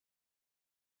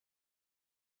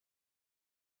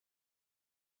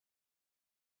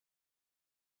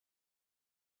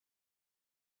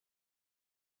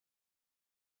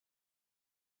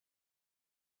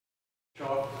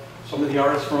Show some of the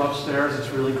artists from upstairs. It's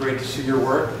really great to see your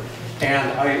work.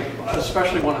 And I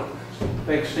especially want to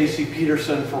thank Stacy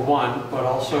Peterson for one, but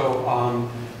also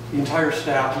the entire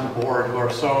staff and the board who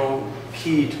are so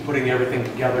key to putting everything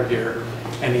together here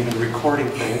and even recording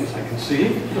things, I can see.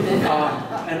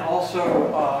 And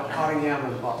also Cottingham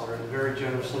and Butler, very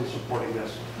generously supporting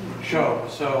this show.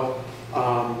 So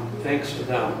thanks to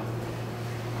them.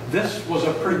 This was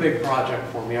a pretty big project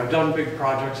for me. I've done big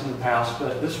projects in the past,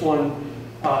 but this one,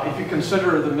 if you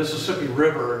consider the Mississippi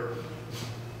River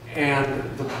and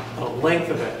the length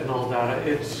of it and all that,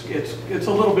 it's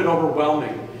a little bit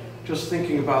overwhelming. Just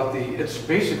thinking about it's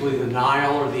basically the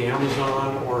Nile or the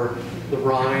Amazon or the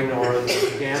Rhine or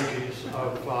the Ganges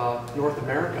of North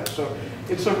America. So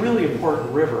it's a really important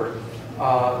river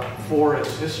for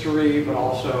its history, but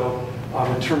also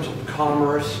in terms of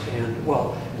commerce and,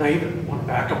 well, and I even want to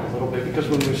back up a little bit because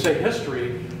when we say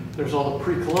history, there's all the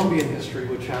pre-Columbian history,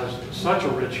 which has such a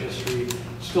rich history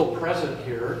still present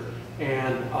here,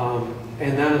 and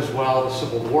then as well the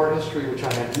Civil War history, which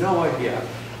I had no idea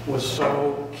was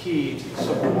so key to the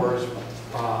Civil Wars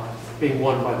being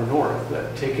won by the North,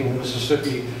 that taking the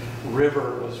Mississippi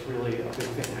River was really a big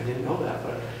thing. I didn't know that,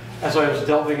 but as I was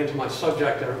delving into my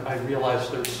subject, I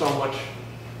realized there's so much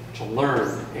to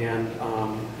learn, and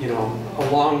you know,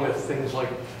 along with things like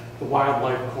the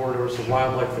wildlife corridors, the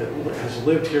wildlife that has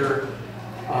lived here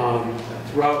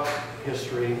throughout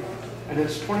history, and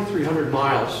it's 2,300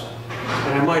 miles,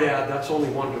 and I might add that's only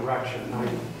one direction.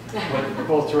 But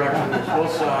both directions,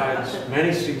 both sides,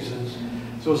 many seasons,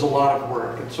 so it was a lot of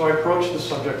work. And so I approached the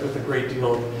subject with a great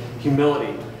deal of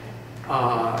humility,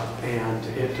 but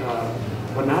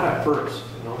not at first,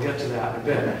 and I'll get to that in a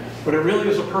bit. But it really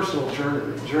is a personal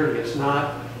journey. It's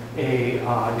not a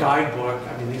guidebook.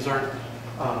 I mean, these aren't,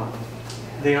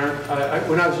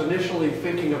 when I was initially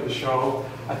thinking of the show,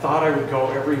 I thought I would go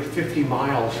every 50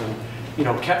 miles and, you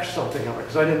know, catch something of it,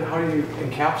 because I didn't, how do you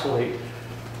encapsulate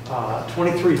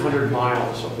 2,300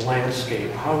 miles of landscape?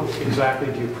 How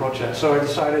exactly do you approach that? So I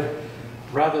decided,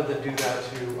 rather than do that,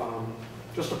 to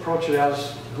just approach it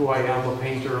as who I am, a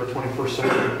painter, a 21st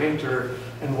century painter,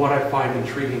 and what I find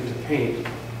intriguing to paint.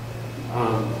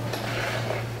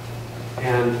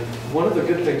 And one of the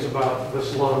good things about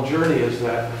this long journey is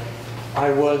that I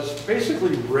was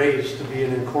basically raised to be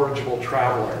an incorrigible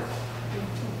traveler.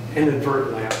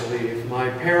 Inadvertently, I believe. My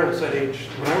parents at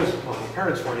my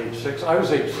parents weren't age 6, I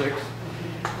was age 6,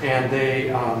 and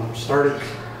they started,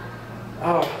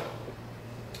 I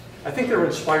think they were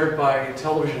inspired by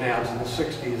television ads in the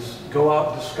 60s, go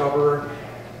out and discover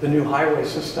the new highway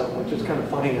system, which is kind of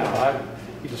funny now.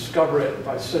 You discover it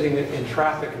by sitting in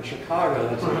traffic in Chicago.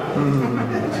 That's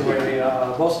the way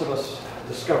most of us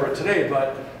discover it today,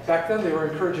 but back then they were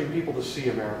encouraging people to see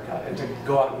America and to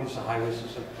go out and use the highway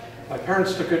system. My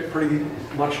parents took it pretty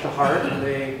much to heart, and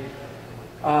they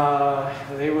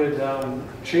would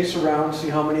chase around, see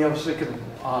how many of us they could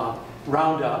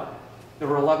round up. There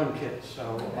were 11 kids,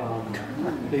 so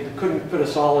they couldn't fit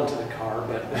us all into the car,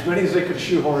 but as many as they could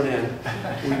shoehorn in,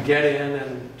 we'd get in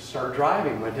and start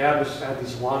driving. My dad had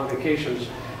these long vacations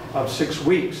of 6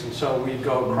 weeks, and so we'd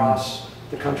go across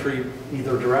the country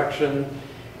either direction,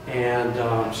 and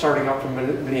starting up from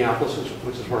Minneapolis,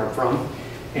 which is where I'm from.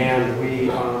 And we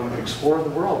explored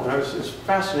the world, and it's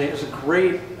fascinating. It's a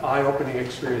great eye-opening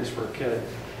experience for a kid.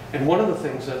 And one of the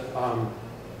things that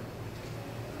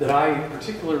that I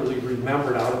particularly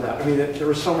remembered out of that, I mean, there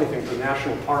were so many things, the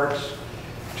national parks,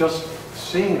 just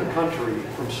seeing the country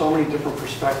from so many different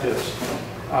perspectives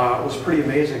was pretty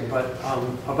amazing. But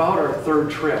about our third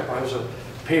trip, I was a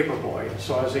paper boy,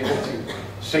 so I was able to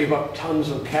save up tons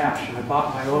of cash, and I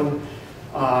bought my own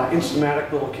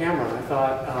Instamatic little camera, and I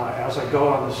thought, as I go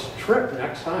on this trip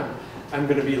next time, I'm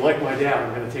going to be like my dad.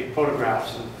 I'm going to take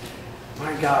photographs. And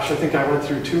my gosh, I think I went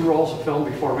through 2 rolls of film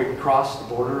before we crossed the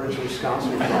border into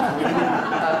Wisconsin. It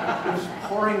was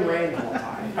pouring rain the whole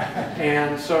time,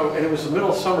 and it was the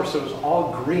middle of summer, so it was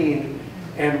all green.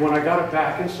 And when I got it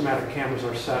back, Instamatic cameras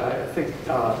are set, I think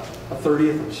a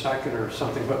 30th of a second or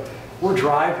something. But we're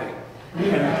driving.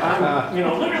 And I'm, you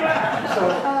know, look at that! So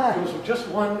it was just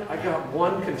I got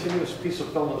one continuous piece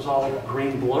of film that was all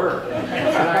green blur.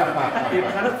 And it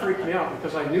kind of freaked me out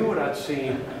because I knew what I'd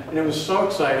seen, and it was so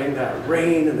exciting, that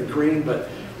rain and the green, but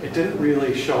it didn't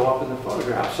really show up in the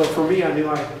photograph. So for me, I knew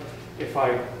it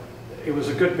was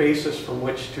a good basis from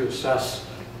which to assess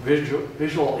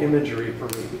visual imagery for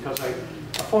me, because a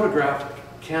photograph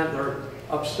they're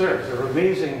upstairs, they're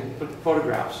amazing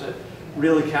photographs that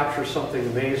really capture something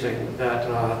amazing that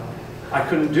I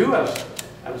couldn't do as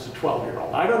a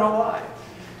 12-year-old. I don't know why,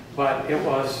 but it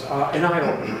was an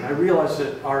eye-opener. I realized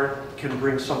that art can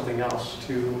bring something else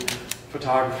to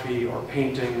photography or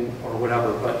painting or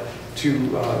whatever, but to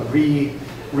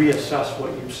reassess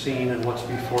what you've seen and what's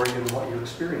before you and what you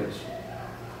experienced.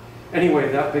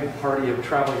 Anyway, that big party of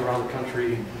traveling around the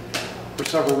country for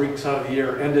several weeks out of the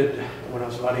year ended when I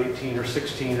was about 18 or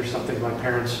 16 or something. My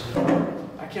parents,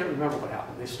 I can't remember what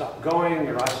happened. They stopped going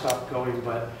or I stopped going,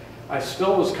 but I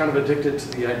still was kind of addicted to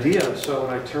the idea. So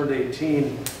when I turned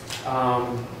 18,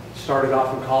 started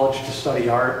off in college to study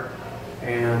art,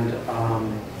 and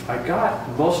I got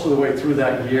most of the way through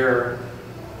that year,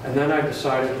 and then I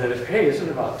decided that, hey, isn't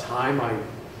it about time I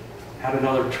had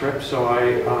another trip? So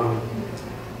I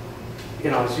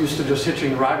was used to just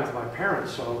hitching a ride with my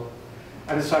parents, so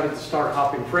I decided to start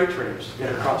hopping freight trains to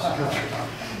get across the country.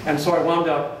 And so I wound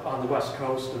up on the West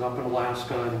Coast and up in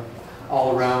Alaska and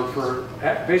all around for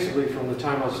basically from the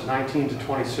time I was 19 to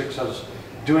 26. I was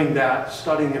doing that,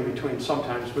 studying in between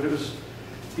sometimes, but it was,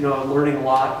 learning a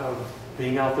lot of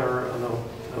being out there on the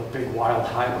big wild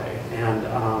highway. And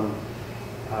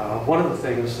one of the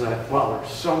things that, well,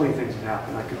 there's so many things that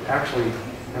happened. I could actually,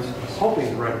 I was hoping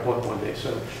to write a book one day.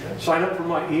 So sign up for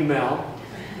my email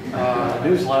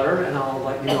newsletter, and I'll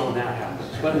let you know when that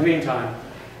happens. But in the meantime,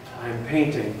 I'm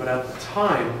painting. But at the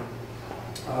time,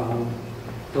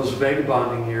 those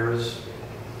vagabonding years,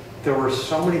 there were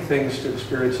so many things to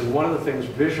experience. And one of the things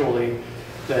visually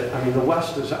that, the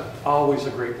West is always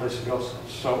a great place to go,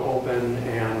 so open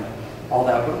and all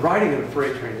that. But riding in a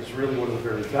freight train is really one of the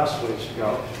very best ways to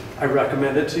go. I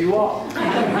recommend it to you all.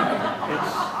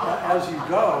 As you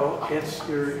go,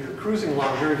 you're cruising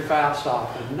along very fast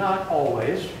often, not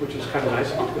always, which is kind of nice.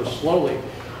 You get to go slowly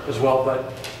as well.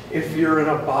 But if you're in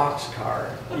a boxcar,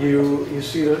 you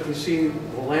see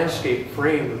the landscape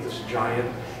framed with this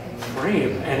giant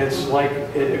frame, and it's like,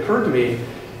 it occurred to me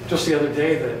just the other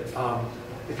day that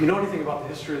if you know anything about the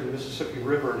history of the Mississippi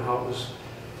River and how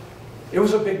it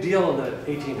was a big deal in the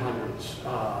 1800s.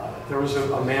 There was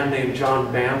a man named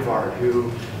John Banvard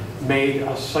who made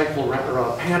a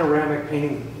panoramic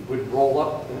painting, would roll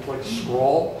up into like a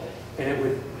scroll, and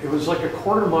it was like a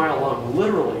quarter mile long,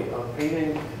 literally, a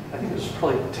painting. I think it was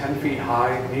probably 10 feet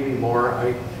high, maybe more.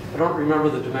 I don't remember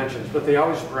the dimensions, but they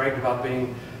always bragged about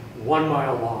being 1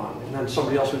 mile long, and then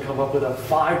somebody else would come up with a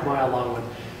 5 mile long one.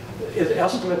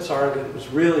 Estimates are that it was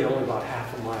really only about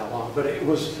half a mile long, but it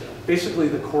was basically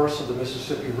the course of the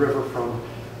Mississippi River from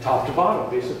top to bottom,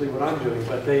 basically what I'm doing.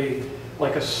 But they,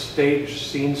 like a stage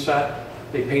scene set,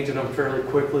 they painted them fairly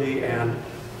quickly and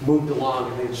moved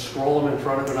along, and they'd scroll them in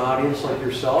front of an audience like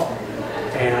yourself.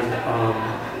 And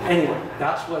anyway,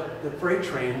 that's what the freight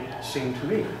train seemed to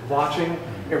me, watching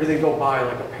everything go by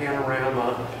like a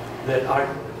panorama that I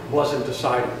wasn't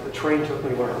deciding. The train took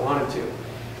me where I wanted to.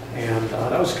 And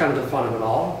that was kind of the fun of it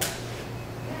all.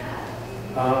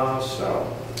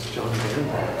 So, John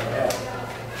Banvard.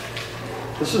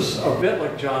 This is a bit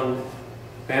like John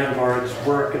Banvard's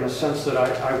work in a sense that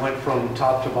I went from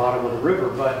top to bottom of the river,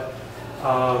 but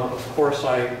of course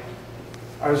I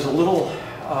was a little,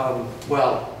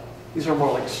 well, these are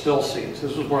more like still scenes.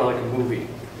 This was more like a movie.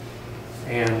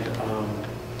 And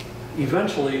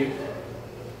eventually,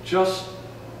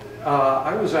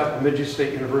 I was at Bemidji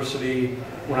State University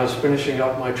when I was finishing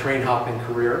up my train hopping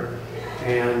career,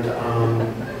 and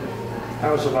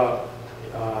I was about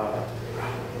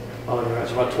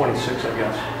 26, I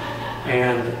guess,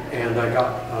 and I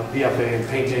got a BFA in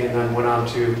painting, and then went on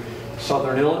to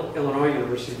Southern Illinois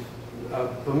University.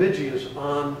 Bemidji is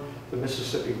on the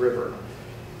Mississippi River,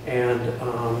 and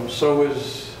so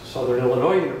is Southern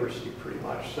Illinois University pretty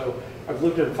much. So I've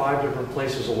lived in 5 different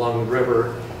places along the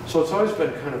river, so it's always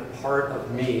been kind of part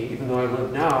of me, even though I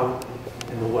live now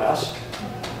in the West,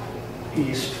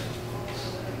 East.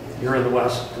 You're in the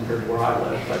West compared to where I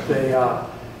live, but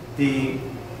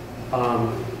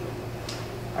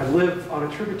I live on a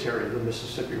tributary of the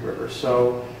Mississippi River,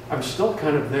 so I'm still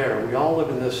kind of there. We all live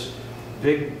in this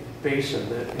big basin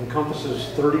that encompasses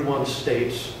 31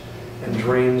 states and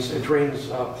drains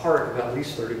part of at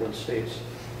least 31 states.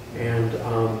 And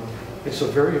it's a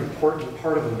very important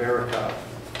part of America,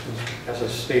 as I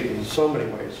stated in so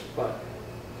many ways. But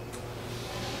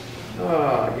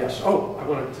yes, I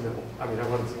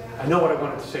know what I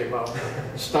wanted to say about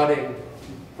studying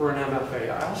for an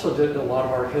MFA. I also did a lot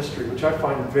of art history, which I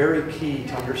find very key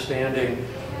to understanding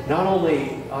not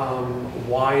only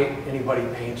why anybody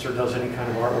paints or does any kind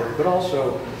of artwork, but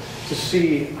also to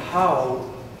see how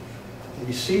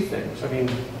we see things. I mean,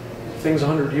 things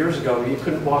 100 years ago, you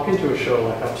couldn't walk into a show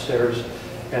like upstairs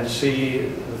and see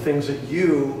the things that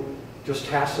you just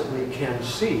tacitly can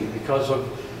see because of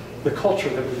the culture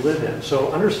that we live in.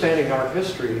 So understanding art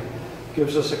history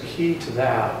gives us a key to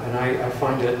that, and I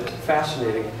find it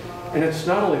fascinating. And it's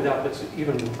not only that, but it's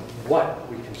even what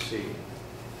we can see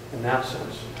in that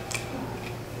sense.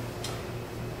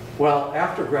 Well,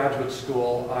 after graduate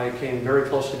school, I came very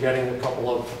close to getting a couple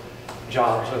of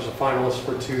jobs. I was a finalist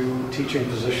for 2 teaching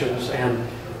positions, and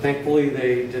thankfully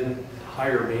they didn't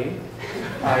hire me.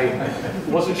 I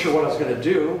wasn't sure what I was going to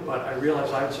do, but I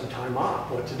realized I had some time off,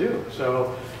 what to do.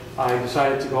 So I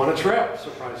decided to go on a trip,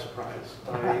 surprise, surprise.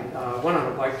 I went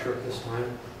on a bike trip this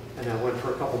time, and I went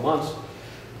for a couple months.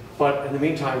 But in the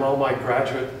meantime, all my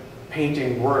graduate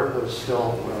painting work was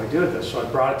still where I did this. So I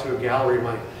brought it to a gallery in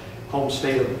my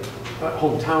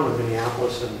hometown of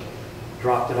Minneapolis and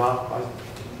dropped it off. I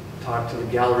talked to the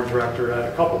gallery director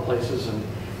at a couple places, and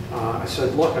I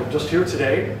said, look, I'm just here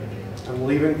today. I'm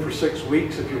leaving for 6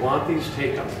 weeks. If you want these,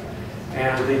 take them.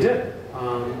 And they did.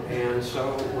 And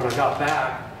so when I got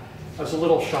back, I was a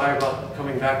little shy about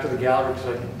coming back to the gallery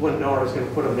because I wouldn't know where I was going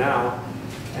to put them now.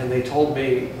 And they told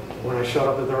me when I showed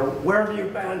up at the door, where have you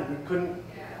been? We couldn't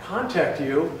contact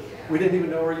you. We didn't even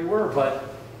know where you were, but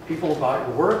people about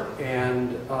your work,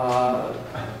 and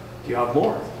do you have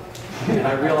more? And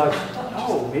I realized,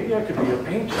 oh, maybe I could be a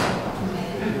painter,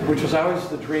 which was always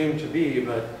the dream to be,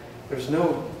 but there's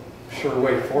no sure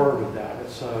way forward with that.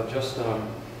 It's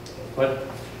but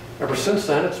ever since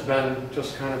then, it's been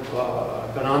just kind of,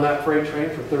 I've been on that freight train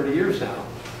for 30 years now,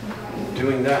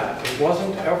 doing that. It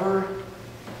wasn't ever,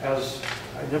 I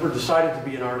never decided to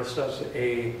be an artist as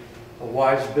a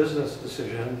wise business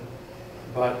decision,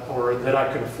 or that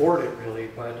I could afford it really,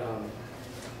 but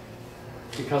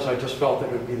because I just felt that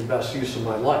it would be the best use of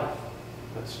my life.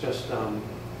 That's just,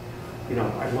 you know,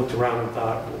 I looked around and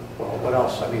thought, well, what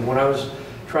else? I mean, when I was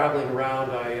traveling around,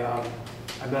 I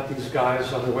met these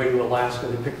guys on their way to Alaska.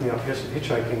 They picked me up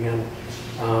hitchhiking,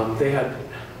 and they had,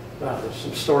 there's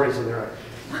some stories in there.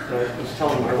 I was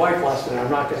telling my wife last night, I'm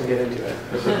not going to get into it.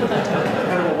 It was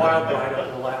kind of a wild ride up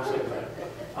in Alaska. But,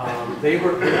 they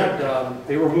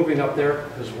were moving up there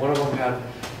because one of them had,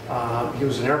 he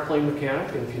was an airplane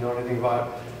mechanic, and if you know anything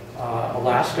about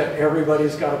Alaska,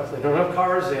 everybody's got, they don't have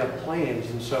cars, they have planes,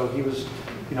 and so he was,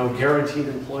 you know, guaranteed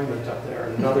employment up there.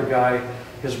 And another guy,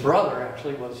 his brother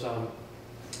actually was a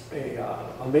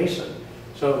mason.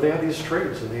 So they had these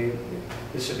trades, and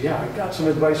they said, yeah, I got some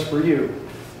advice for you.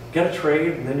 Get a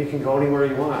trade, and then you can go anywhere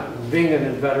you want. And being an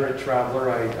inveterate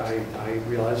traveler, I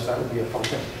realized that would be a fun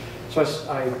thing. So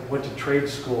I went to trade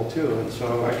school too, and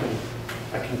so I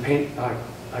can paint. I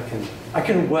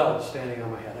can weld standing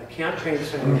on my head. I can't paint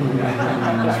standing on my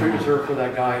head. That's reserved for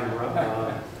that guy in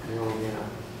Rome,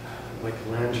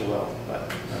 Michelangelo.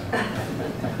 But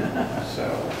so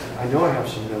I know I have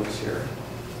some notes here.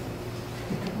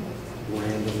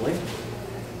 Randomly.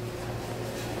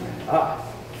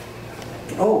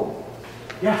 Oh,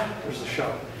 yeah, there's the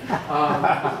show.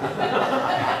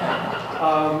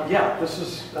 Yeah, this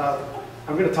is,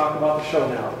 I'm going to talk about the show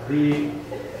now.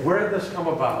 Where did this come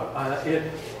about? It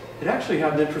actually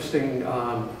had an interesting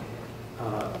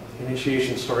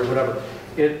initiation story, whatever.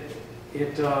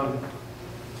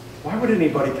 Why would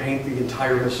anybody paint the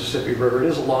entire Mississippi River? It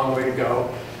is a long way to go.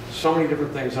 So many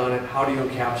different things on it. How do you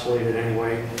encapsulate it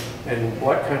anyway? And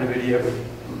what kind of idiot would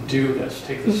do this?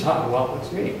 Take this on? Well,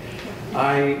 it's me.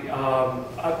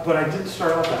 But I didn't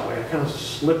start out that way. I kind of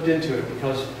slipped into it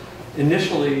because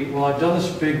initially, well, I've done this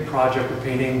big project of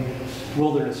painting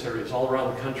wilderness areas all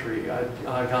around the country.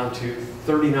 I've gone to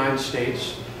 39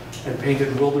 states and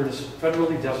painted wilderness,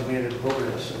 federally designated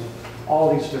wilderness in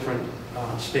all these different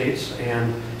states,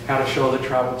 and had a show that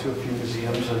traveled to a few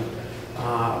museums. And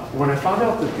when I found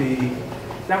out that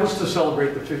that was to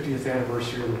celebrate the 50th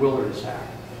anniversary of the Wilderness Act.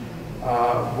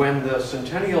 When the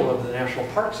centennial of the National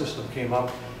Park System came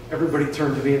up, everybody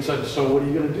turned to me and said, so what are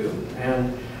you going to do?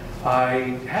 And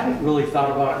I hadn't really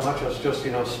thought about it much. I was just,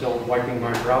 you know, still wiping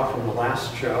my brow from the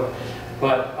last show.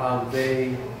 But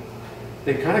they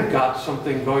kind of got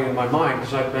something going in my mind,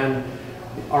 because I've been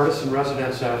artist in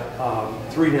residence at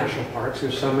 3 national parks: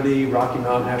 Yosemite, Rocky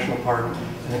Mountain National Park,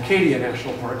 and Acadia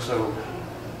National Park. So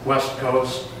West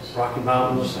Coast, Rocky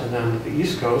Mountains, and then the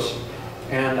East Coast.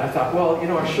 And I thought, well, you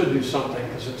know, I should do something,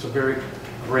 because it's a very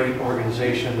great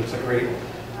organization. It's a great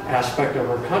aspect of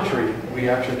our country. We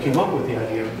actually came up with the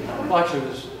idea. Well, actually, it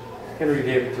was Henry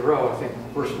David Thoreau, I think,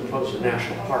 first proposed a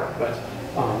national park. But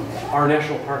our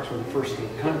national parks were the first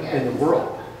in the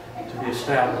world to be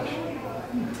established.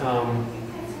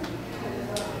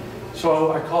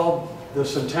 So I called the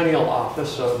Centennial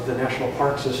Office of the National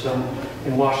Park System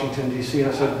in Washington, D.C.,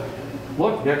 and I said,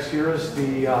 look, next year is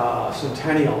the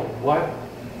centennial.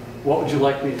 What would you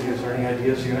like me to do? Is there any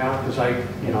ideas you have? Because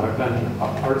I've been an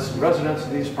artist in residence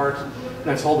in these parks,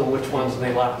 and I told them which ones, and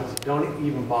they laughed. They said, don't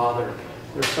even bother.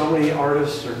 There's so many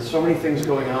artists, there's so many things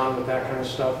going on with that kind of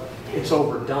stuff. it's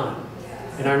overdone.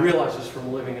 And I realize this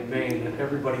from living in Maine, that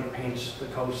everybody paints the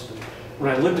coast. And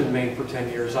when I lived in Maine for 10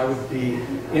 years, I would be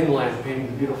inland painting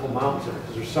the beautiful mountains there,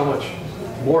 because there's so much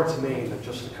more to Maine than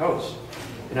just the coast.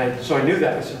 And so I knew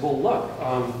that. I said, well, look,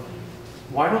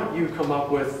 why don't you come up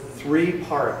with 3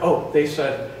 parks? Oh, they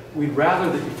said, we'd rather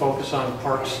that you focus on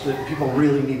parks that people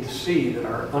really need to see, that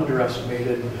are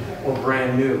underestimated or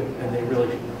brand new, and they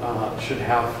really should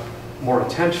have more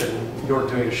attention. You're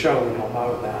doing a show, we help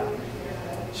out with that.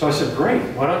 So I said, great,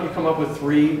 why don't you come up with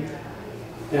 3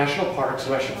 national parks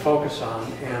that I should focus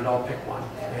on, and I'll pick one.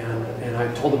 And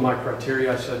I told them my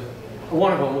criteria. I said,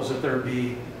 one of them was that there would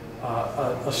be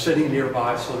a city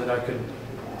nearby so that I could,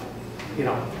 you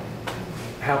know,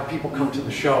 have people come to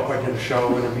the show if I did a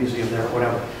show in a museum there or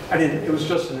whatever. It was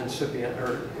just an incipient,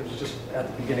 or it was just at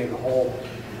the beginning of the whole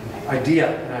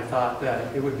idea, and I thought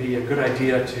that it would be a good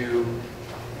idea to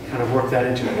kind of work that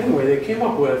into it. Anyway, they came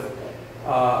up with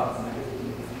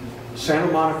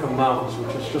Santa Monica Mountains,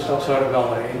 which is just outside of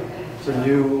LA. It's a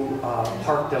new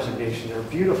park designation there,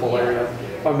 beautiful area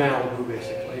by Malibu,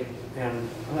 basically. And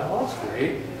I thought, well, that's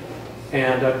great.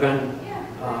 And I've been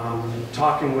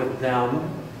talking with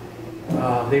them.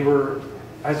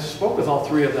 I spoke with all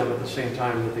 3 of them at the same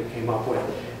time that they came up with,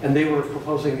 and they were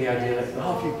proposing the idea that,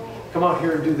 oh, if you come out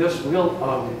here and do this,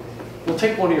 we'll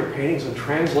take one of your paintings and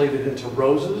translate it into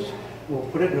roses. We'll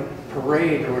put it in a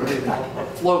parade or whatever, a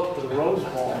float to the Rose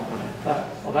Bowl.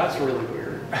 Well, that's really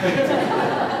weird.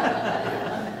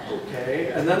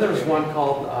 Okay, and then there's one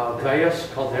called Valles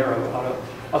Caldera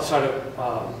outside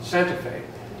of Santa Fe,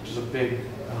 which is a big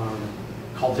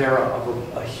caldera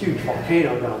of a huge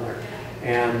volcano down there.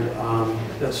 And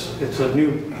it's a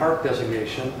new park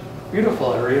designation,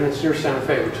 beautiful area, and it's near Santa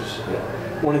Fe, which is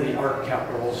one of the art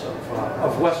capitals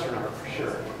of Western art for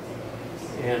sure,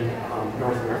 in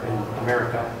North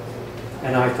America.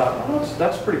 And I thought, well,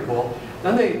 that's pretty cool.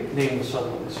 Then they named this other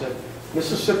one. They said,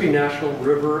 Mississippi National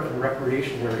River and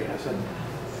Recreation Area. I said,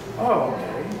 oh,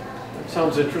 okay, that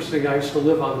sounds interesting. I used to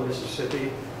live on the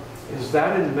Mississippi. Is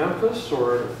that in Memphis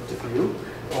or Dubuque?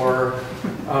 Or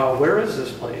where is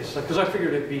this place? Because I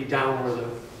figured it'd be down where the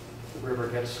river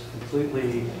gets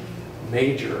completely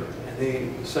major. And they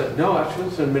said, no, actually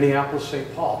it's in Minneapolis, St.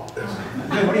 Paul.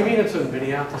 What do you mean it's in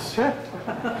Minneapolis? They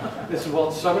said, well,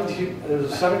 there's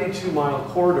a 72-mile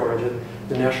corridor that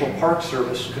the National Park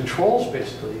Service controls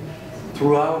basically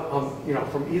throughout, you know,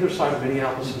 from either side of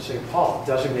Minneapolis and St. Paul,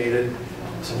 designated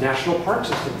as a national park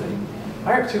system thing.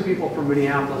 I have 2 people from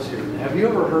Minneapolis here. Have you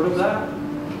ever heard of that?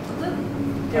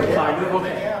 Yeah, kind of.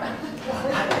 Okay.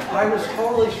 I was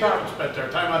totally shocked. Spent their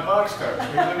time on boxcars.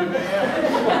 We live in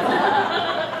Minneapolis.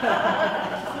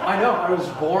 I know. I was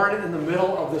born in the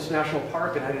middle of this national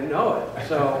park and I didn't know it.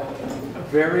 So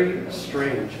very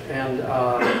strange. And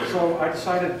so I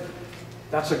decided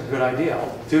that's a good idea.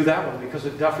 I'll do that one because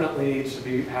it definitely needs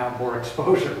to have more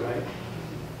exposure, right?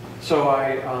 So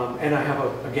and I have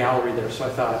a gallery there. So I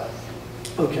thought,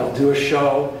 okay, I'll do a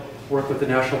show, work with the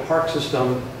National Park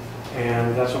System.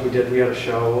 And that's what we did. We had a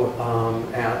show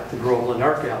at the Groveland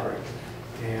Art Gallery,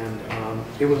 and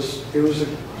it was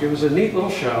a neat little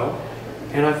show.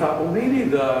 And I thought, well, maybe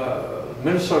the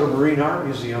Minnesota Marine Art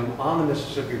Museum on the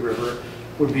Mississippi River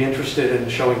would be interested in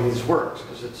showing these works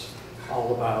because it's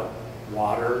all about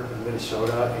water in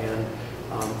Minnesota, and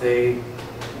they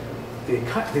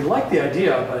liked the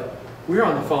idea, but we were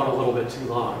on the phone a little bit too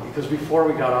long because before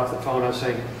we got off the phone, I was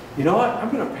saying, you know what? I'm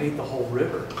going to paint the whole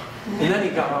river. And then he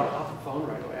got off the phone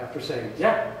right away after saying,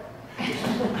 yeah.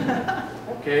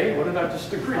 Okay, what did I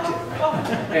just agree to?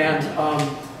 And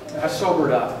I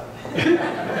sobered up.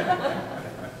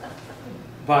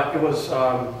 But it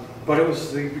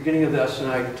was the beginning of this, and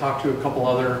I talked to a couple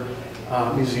other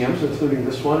museums, including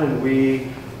this one, and we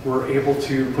were able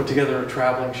to put together a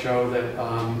traveling show that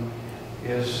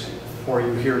is for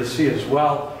you here to see as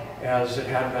well as it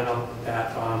had been up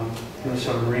at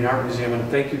Minnesota Marine Art Museum. And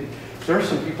thank you. There are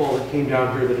some people that came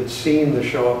down here that had seen the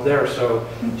show up there, so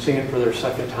seeing it for their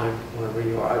 2nd time wherever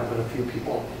you are. I've met a few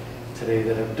people today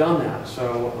that have done that.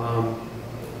 So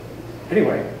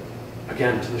anyway,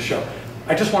 again, to the show.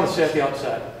 I just want to say at the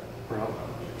outset,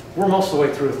 we're most of the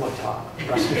way through with my talk,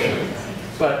 rest assured.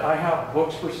 But I have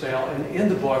books for sale, and in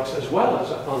the books, as well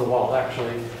as on the wall,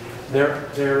 actually,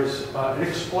 it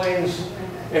explains,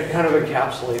 it kind of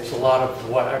encapsulates a lot of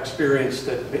what I experienced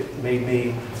that made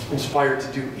me inspired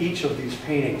to do each of these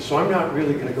paintings. So I'm not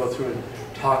really going to go through and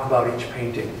talk about each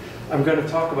painting. I'm going to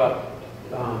talk about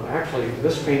actually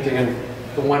this painting and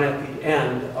the one at the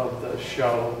end of the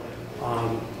show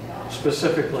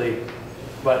specifically,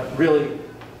 but really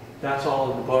that's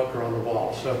all in the book or on the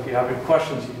wall. So if you have any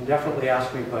questions, you can definitely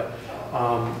ask me, but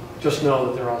just know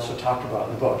that they're also talked about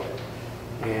in the book.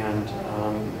 And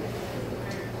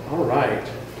all right.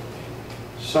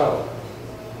 So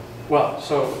we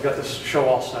got this show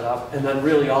all set up, and then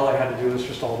really all I had to do was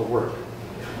just all the work.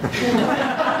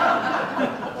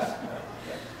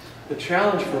 The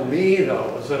challenge for me,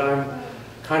 though, is that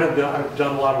I've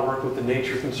done a lot of work with the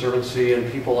Nature Conservancy and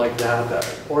people like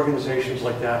that, organizations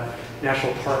like that,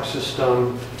 National Park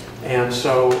System, and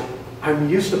so I'm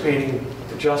used to painting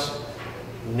just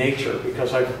nature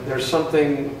because there's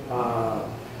something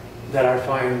that I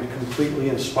find completely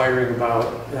inspiring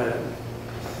about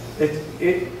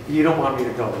you don't want me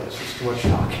to go with this, it's too much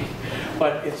talking,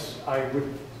 but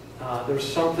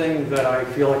there's something that I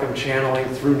feel like I'm channeling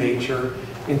through nature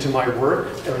into my work,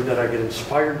 or that I get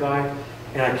inspired by,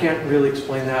 and I can't really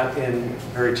explain that in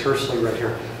very tersely right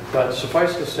here. But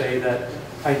suffice to say that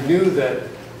I knew that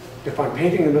if I'm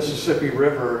painting the Mississippi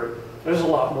River, there's a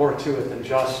lot more to it than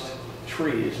just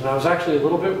trees. And I was actually a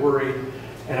little bit worried,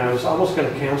 and I was almost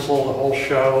going to cancel the whole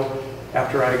show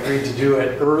after I agreed to do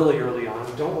it early on.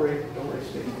 Don't worry,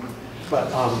 Steve. But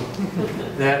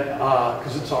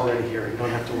because it's already here, you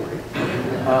don't have to worry.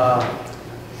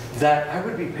 That I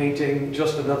would be painting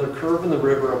just another curve in the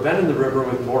river, a bend in the river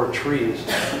with more trees.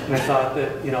 And I thought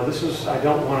that, I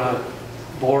don't want to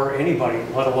bore anybody,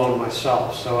 let alone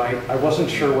myself. So I wasn't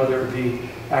sure whether it would be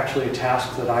actually a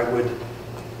task that I would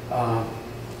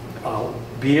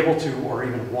be able to or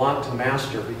even want to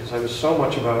master, because I was so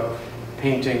much about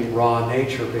painting raw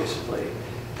nature, basically.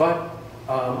 But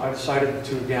I decided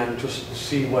to, again, just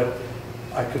see what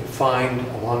I could find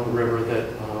along the river that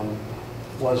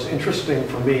was interesting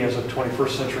for me as a 21st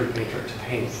century painter to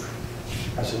paint,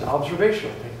 as an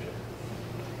observational painter.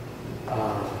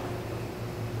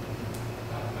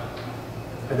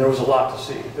 And there was a lot to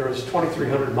see. There was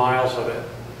 2,300 miles of it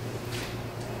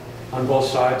on both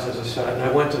sides, as I said, and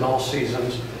I went in all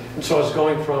seasons. And so I was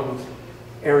going from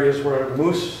areas where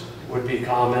moose would be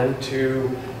common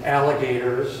to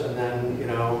alligators, and then,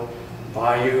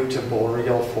 bayou to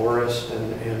boreal forest,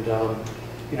 and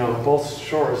both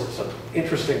shores. It's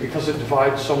interesting because it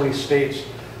divides so many states.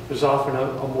 There's often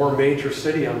a more major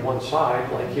city on one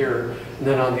side, like here, and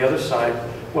then on the other side,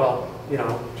 well,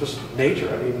 just nature.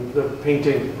 I mean, the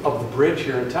painting of the bridge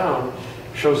here in town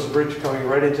shows the bridge coming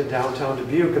right into downtown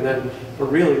Dubuque, and then we're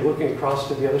really looking across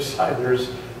to the other side.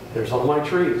 There's all my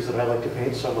trees that I like to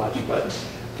paint so much, but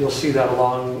you'll see that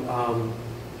along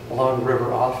the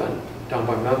river often, down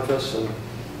by Memphis and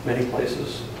many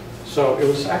places. So it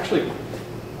was actually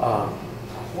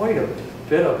quite a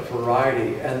bit of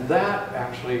variety, and that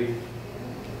actually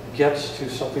gets to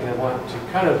something I want to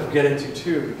kind of get into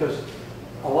too, because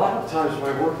a lot of times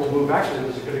my work will move. Actually,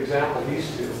 there's a good example,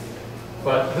 these two.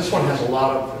 But this one has a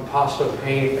lot of impasto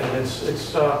paint, and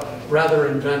it's rather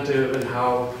inventive in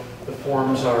how the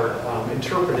forms are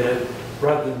interpreted,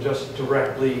 rather than just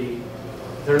directly,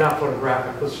 they're not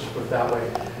photographic, let's just put it that way.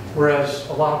 Whereas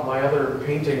a lot of my other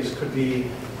paintings could be,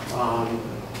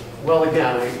 well,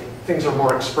 again, things are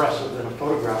more expressive than a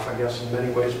photograph, I guess, in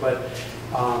many ways, but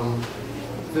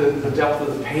the depth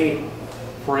of the paint,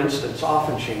 for instance,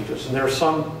 often changes. And there are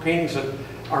some paintings that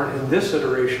aren't in this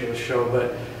iteration of the show,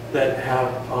 but that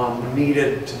have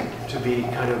needed to be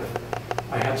kind of,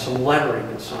 I had some lettering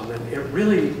in some, and it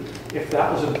really, if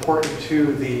that was important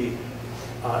to the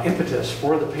impetus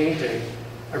for the painting,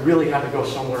 I really had to go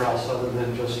somewhere else other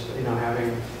than just,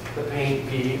 having the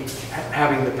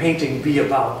painting be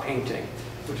about painting,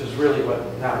 which is really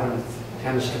what that one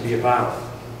tends to be about.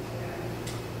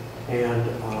 And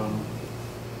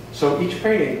so each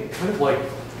painting, kind of like,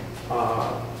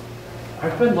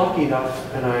 I've been lucky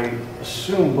enough, and I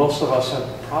assume most of us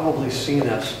have probably seen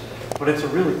this, but it's a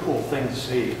really cool thing to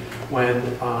see when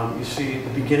you see the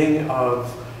beginning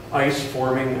of ice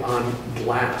forming on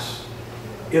glass.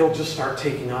 It'll just start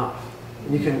taking off,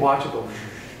 and you can watch it go,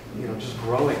 just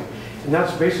growing. And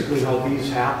that's basically how these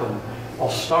happen. I'll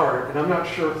start, and I'm not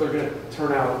sure if they're going to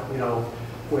turn out,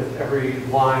 with every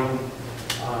line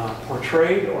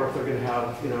portrayed, or if they're going to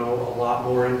have, a lot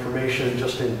more information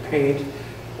just in paint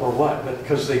or what, but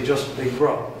because they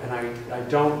grow, and I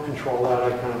don't control that. I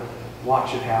kind of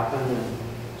watch it happen, and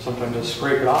sometimes I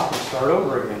scrape it off and start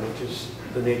over again, which is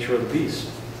the nature of the beast.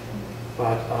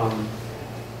 But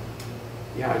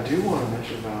yeah, I do want to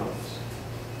mention about,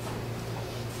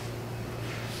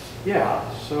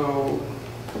 so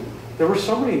there were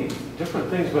so many different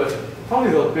things, but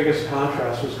probably the biggest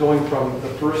contrast was going from the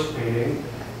first painting,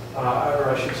 or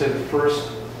I should say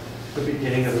the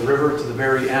beginning of the river to the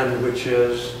very end, which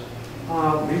is,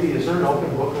 maybe, is there an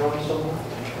open book around somewhere?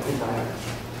 Is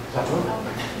that one?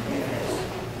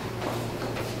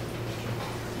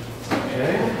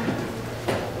 Okay.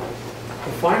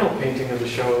 final painting of the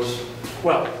shows,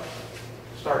 well,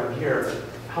 starting here,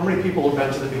 how many people have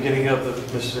been to the beginning of the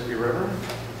Mississippi River?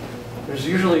 There's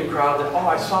usually a crowd that, oh,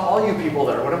 I saw all you people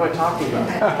there. What am I talking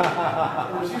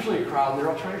about? There's usually a crowd, and they're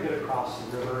all trying to get across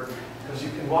the river, because you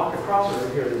can walk across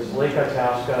over here. There's Lake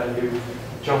Itasca, and you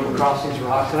jump across these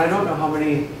rocks. And I don't know how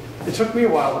many, it took me a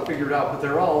while to figure it out, but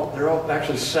they're all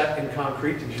actually set in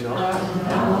concrete. Did you know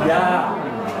that?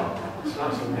 Yeah. It's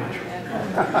not so natural.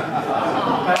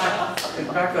 In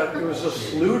fact, it was a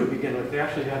slough to begin with. They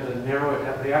actually had to narrow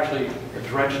it. They actually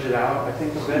dredged it out, I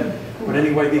think, a bit. But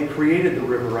anyway, they created the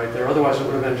river right there. Otherwise, it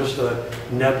would have been just a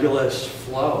nebulous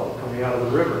flow coming out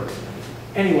of the river.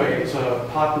 Anyway, it's a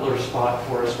popular spot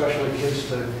for especially kids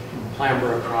to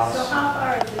clamber across. So how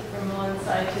far is it from one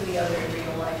side to the other in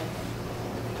real life?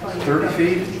 30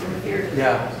 feet?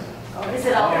 Yeah. Oh, is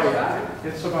it all built up?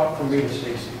 It's about from me to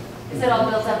Stacy. Is it all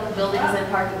built up with buildings and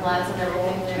parking lots and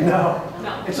everything there? No.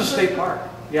 No. It's a state park.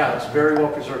 Yeah, it's very well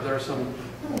preserved. There are some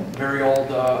very old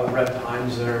red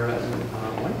pines there.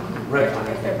 And, red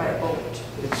They get there by pine. boat.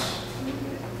 It's,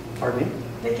 pardon me?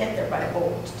 They get there by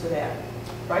boat to that,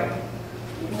 right?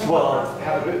 Well,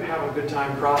 have a good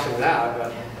time crossing that,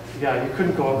 but yeah, you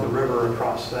couldn't go up the river and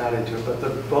cross that into it. But the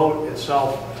boat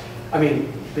itself, I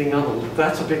mean, being on the,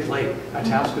 that's a big lake.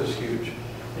 Itasca is huge,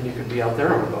 and you could be out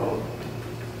there on a boat.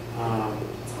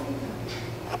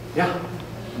 Yeah.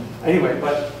 Anyway,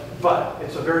 but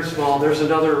it's a very small. There's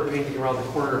another painting around the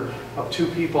corner of two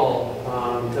people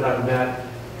that I've met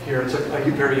here. It's a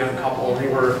very young couple. They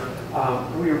were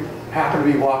we happened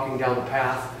to be walking down the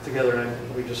path together,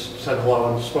 and we just said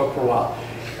hello and spoke for a while.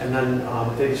 And then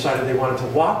they decided they wanted to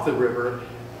walk the river,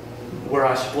 where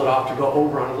I split off to go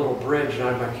over on a little bridge, and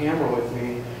I had my camera with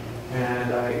me,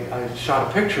 and I shot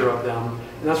a picture of them,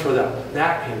 and that's where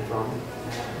that came from.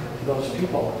 Those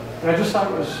people. And I just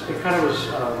thought it kind of was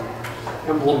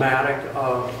emblematic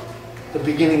of the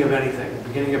beginning of anything, the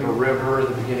beginning of a river,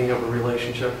 the beginning of a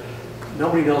relationship.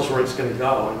 Nobody knows where it's going to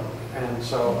go, and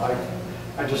so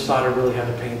I just thought I really had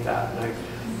to paint that. And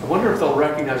I wonder if they'll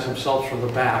recognize themselves from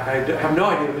the back. I have no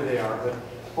idea who they are, but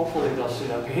hopefully they'll see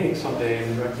that painting someday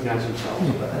and recognize themselves.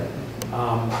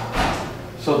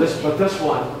 But this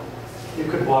one, you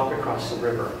could walk across the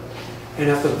river. And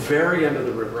at the very end of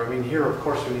the river, I mean, here, of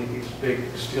course, we need these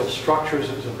big steel structures.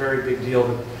 It was a very big deal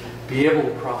to be able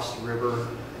to cross the river.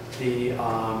 The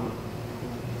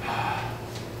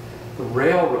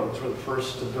railroads were the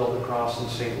first to build across in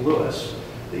St. Louis,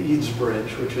 the Eads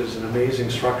Bridge, which is an amazing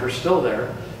structure still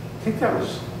there. I think that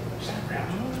was that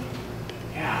railroad?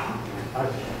 Yeah.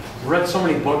 I've read so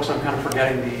many books, I'm kind of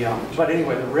forgetting the, but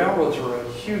anyway, the railroads were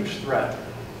a huge threat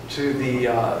to the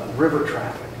river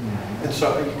traffic. And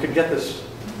so you could get this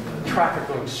traffic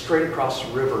going straight across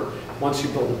the river once you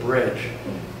build a bridge.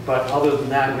 But other than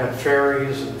that, you had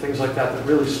ferries and things like that that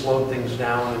really slowed things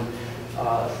down. And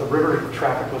the river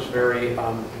traffic was very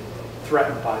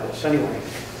threatened by this. Anyway,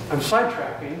 I'm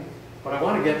sidetracking. What I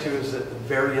want to get to is at the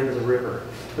very end of the river.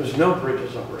 There's no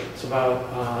bridges over it. It's about,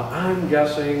 I'm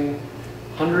guessing,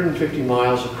 150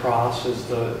 miles across is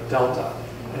the delta.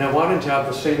 And I wanted to have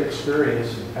the same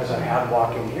experience as I had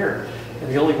walking here. And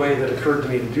the only way that occurred to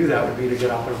me to do that would be to get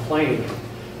off in a plane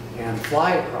and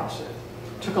fly across it.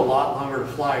 It took a lot longer to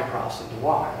fly across than to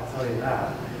walk, I'll tell you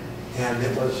that. And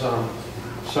it was,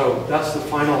 so that's the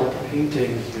final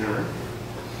painting here,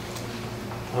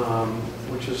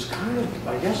 which is kind of,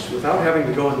 I guess, without having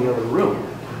to go in the other room.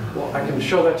 Well, I can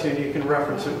show that to you and you can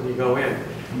reference it when you go in.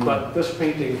 But this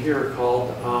painting here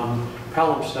called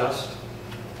Palimpsest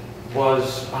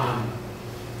was, I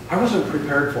wasn't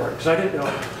prepared for it because I didn't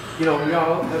know. You know, we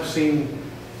all have seen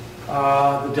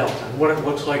the Delta, what it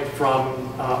looks like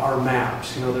from our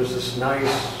maps. You know, there's this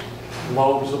nice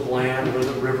lobes of land where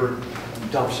the river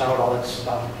dumps out all that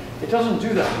stuff. It doesn't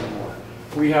do that anymore.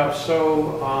 We have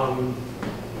so,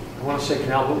 I want to say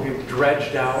canal, but we've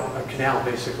dredged out a canal,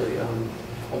 basically, a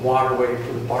waterway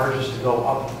for the barges to go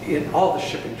up in all the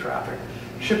shipping traffic,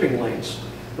 shipping lanes,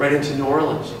 right into New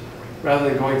Orleans, rather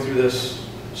than going through this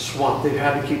swamp. They've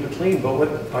had to keep it clean,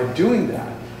 but by doing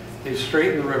that, they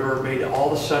straightened the river, made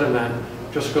all the sediment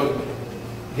just go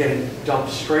getting dumped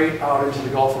straight out into the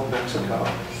Gulf of Mexico,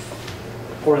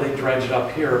 or they dredge it up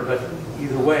here. But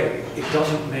either way, it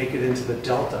doesn't make it into the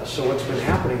delta. So what's been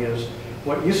happening is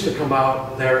what used to come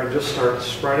out there and just start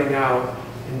spreading out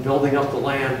and building up the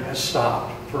land has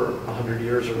stopped for 100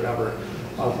 years or whatever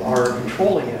of our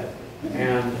controlling it.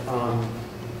 And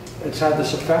it's had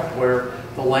this effect where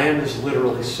the land is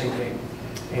literally sinking.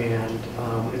 And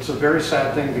it's a very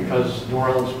sad thing because New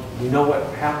Orleans, we know what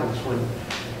happens when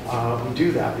we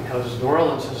do that, because New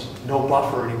Orleans has no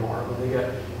buffer anymore. When they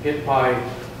get hit by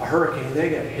a hurricane, they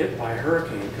get hit by a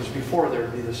hurricane, because before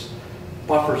there'd be this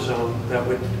buffer zone that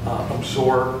would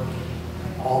absorb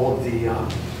all of the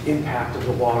impact of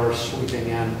the water sweeping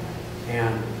in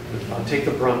and take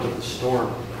the brunt of the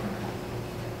storm.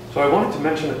 So I wanted to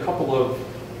mention a couple of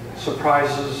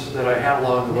surprises that I had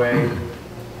along the way.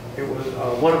 It was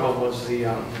one of them was the,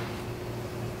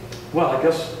 well, I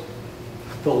guess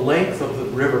the length of the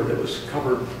river that was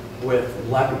covered with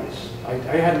levees. I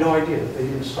had no idea that they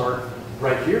didn't start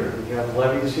right here. You have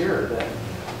levees here that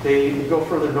they go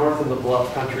further north in the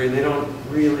bluff country, and they don't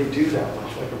really do that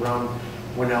much, like around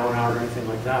Winona or anything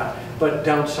like that. But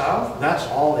down south, that's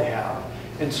all they have.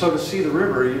 And so to see the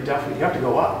river, you have to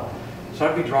go up. So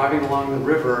I'd be driving along the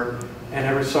river, and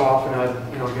every so often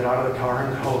I'd get out of the car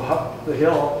and go up the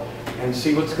hill and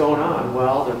see what's going on.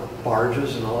 Well, the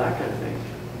barges and all that kind of thing.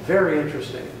 Very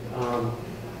interesting.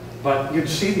 But you'd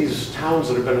see these towns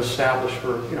that have been established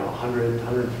for 100,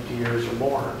 150 years or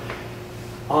more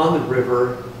on the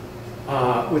river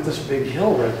with this big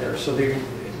hill right there. So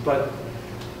but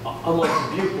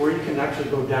unlike Butte, where you can actually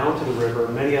go down to the river,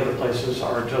 many other places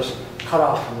are just cut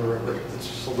off from the river. It's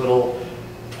just a little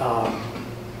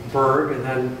berg, and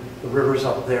then the river's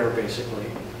up there basically.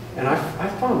 And I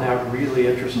found that really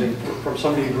interesting from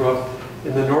somebody who grew up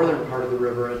in the northern part of the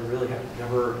river and really have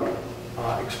never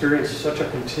experienced such a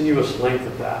continuous length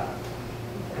of that.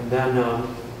 And then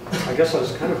I guess I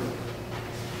was kind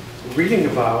of reading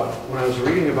about, when I was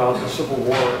reading about the Civil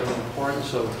War and the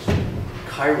importance of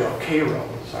Cairo,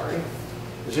 sorry.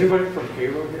 Is anybody from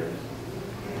Cairo here?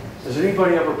 Has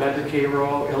anybody ever been to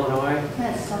Cairo, Illinois?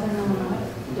 That's Southern Illinois.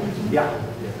 Yeah.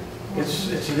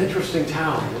 It's an interesting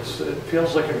town. It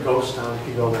feels like a ghost town if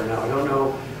you go there now. I don't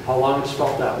know how long it's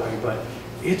felt that way, but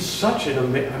it's such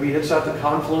an it's at the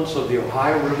confluence of the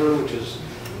Ohio River, which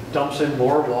dumps in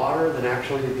more water than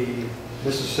actually the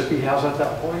Mississippi has at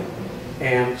that point.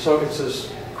 And so it's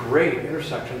this great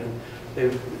intersection.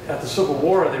 And at the Civil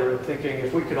War, they were thinking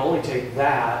if we could only take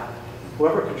that,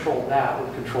 whoever controlled that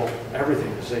would control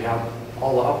everything, because they have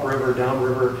all the upriver,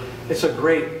 downriver. It's a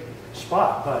great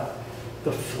spot, but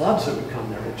the floods that would come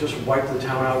there would just wipe the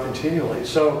town out continually.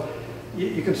 So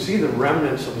you can see the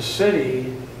remnants of a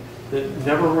city that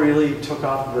never really took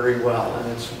off very well,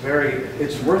 and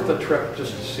it's worth a trip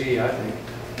just to see, I think.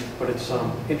 But it's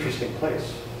an interesting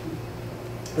place.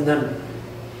 And then,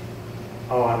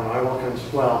 I don't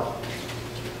know,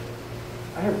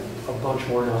 I have a bunch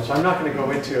more notes. I'm not going to go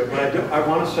into it, but I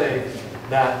want to say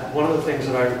that one of the things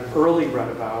that I early read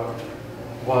about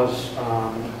was,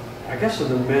 I guess in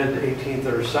the mid-18th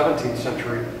or 17th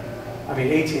century,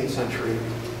 18th century,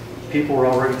 people were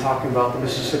already talking about the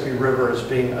Mississippi River as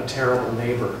being a terrible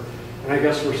neighbor. And I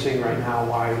guess we're seeing right now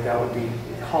why that would be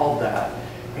called that.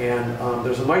 And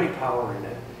there's a mighty power in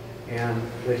it. And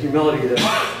the humility that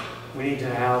we need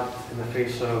to have in the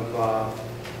face of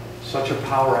such a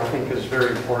power, I think, is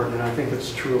very important. And I think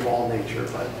it's true of all nature.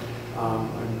 But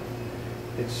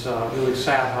it's really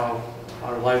sad how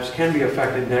our lives can be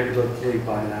affected negatively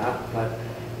by that. But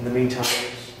in the meantime,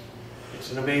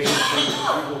 it's an amazing thing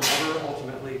that we will never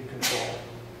ultimately control,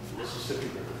 the Mississippi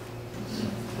River.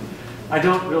 I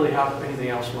don't really have anything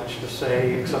else much to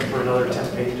say except for another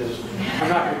 10 pages. I'm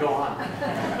not going to go on.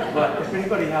 But if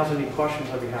anybody has any questions,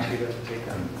 I'd be happy to take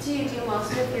them. Do you do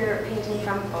most of your painting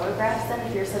from photographs then?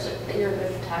 If you're a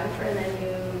good photographer, and then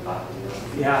you bought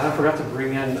them? Yeah, and I forgot to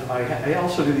bring in, I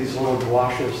also do these little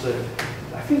gouaches that,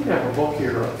 I think I have a book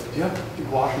here. Do you have the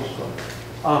gouaches book?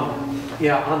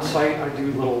 Yeah, on site I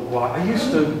do little gouache. I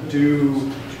used to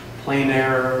do plein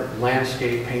air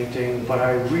landscape painting, but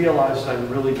I realized I'm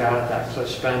really bad at that because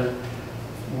I spend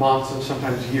months and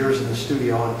sometimes years in the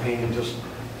studio on painting, just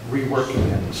reworking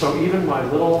it. So even my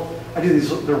I do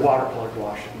these, they're watercolor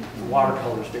gouache.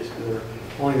 Watercolors basically, they're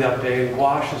only that big. And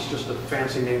gouache is just a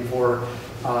fancy name for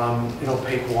an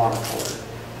opaque watercolor.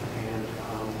 And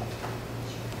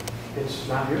it's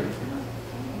not here?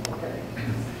 Okay.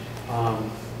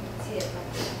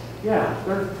 Yeah,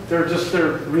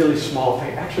 they're really small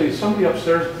paint. Actually, somebody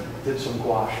upstairs did some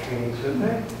gouache paintings, didn't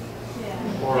they?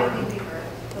 Yeah. Or Kathy Weaver,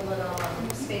 the little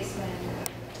spaceman.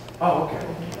 oh, okay.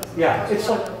 Yeah, it's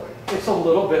a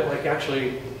little bit like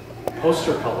actually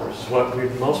poster colors, is what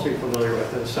we'd most be familiar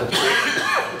with in a sense.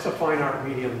 It's a fine art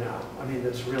medium now.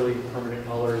 It's really permanent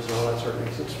colors and all that sort of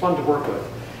thing. So it's fun to work with.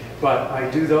 But I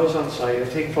do those on site. I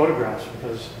take photographs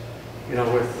because,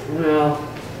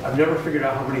 I've never figured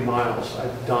out how many miles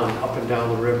I've done up and down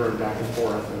the river and back and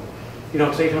forth. And,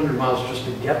 it's 800 miles just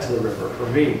to get to the river for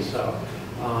me. So,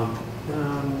 and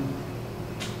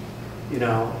you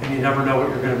never know what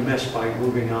you're going to miss by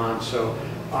moving on. So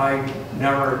I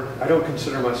don't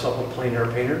consider myself a plein air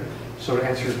painter. So to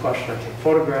answer your question, I take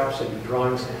photographs, I do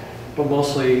drawings, but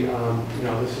mostly,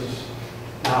 this is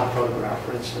not a photograph,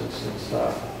 for instance. It's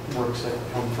works that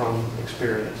come from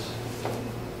experience.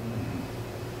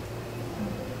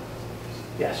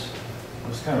 Yes? It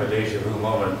was kind of a deja vu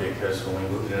moment because when we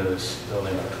moved into this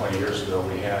building about 20 years ago,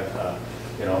 we had,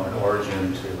 an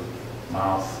origin to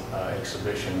mouth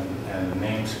exhibition, and the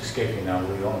name's escaping now.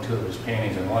 We own two of his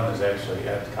paintings, and one is actually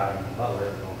at Cotton Butler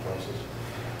at all places.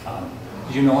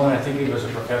 Did you know him? I think he was a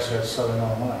professor at Southern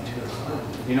Illinois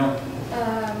too. You know?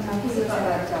 He's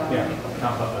about, Yeah,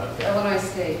 Tom Paquette. Illinois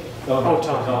State. Tom.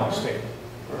 Illinois State.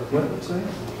 What's his name?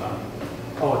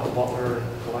 At the Butler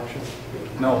collection?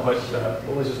 No, but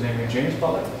what was his name? James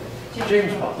Butler?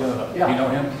 James Butler. Yeah. You know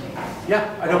him?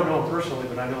 Yeah, I don't know him personally,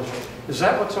 but I know. Is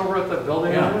that what's over at the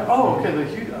building? Yeah. Oh, okay.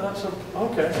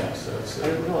 Okay. Yeah, so it's, I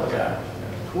didn't realize that.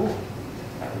 yeah. Cool.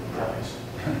 Nice.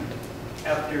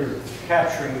 After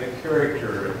capturing the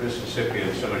character of Mississippi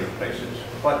in so many places,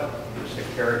 what is the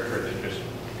character that just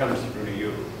comes through to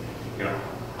you? You know,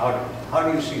 how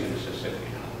do you see Mississippi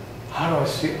now? How do I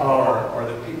see? Or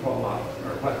the people, or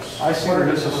what's... I see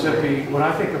Mississippi. When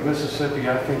I think of Mississippi,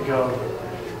 I think of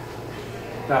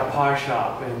that pie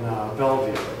shop in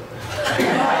Bellevue. It's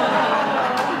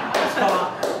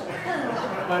gone.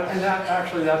 But and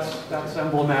that's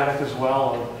emblematic as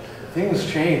well. Things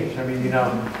change. I mean,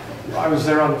 I was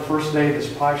there on the first day this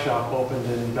pie shop opened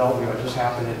in Bellevue. It just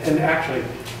happened, and actually,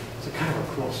 it's a kind of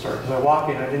a cool start. Because I walk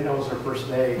in, I didn't know it was their first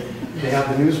day. They had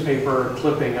the newspaper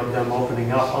clipping of them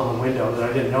opening up on the window that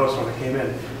I didn't notice when I came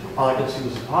in. All I could see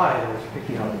was a pie, and I was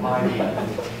picking out pie.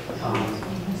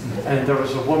 And there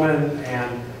was a woman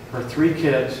and her 3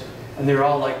 kids, and they were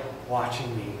all like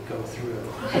watching me go through.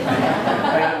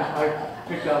 And I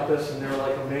picked out this, and they were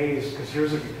like amazed because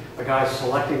here's a guy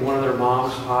selecting one of their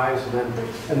mom's pies and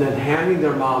then handing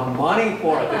their mom money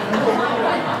for it.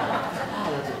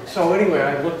 So anyway,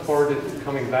 I look forward to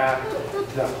coming back to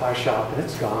that pie shop, and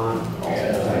it's gone.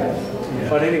 Yeah.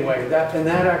 But anyway, that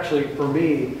actually for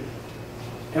me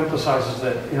emphasizes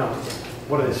that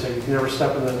what do they say? You can never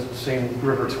step in the same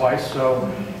river twice. So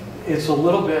it's a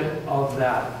little bit of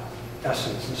that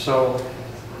essence.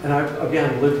 And I've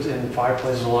again lived in 5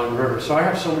 places along the river, so I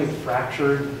have so many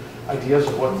fractured ideas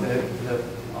of what the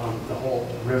whole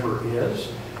river is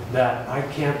that I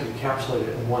can't encapsulate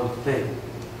it in one thing.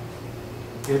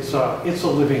 It's a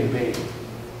living being.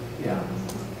 Yeah.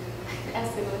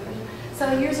 Ask another question.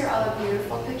 So yours are all the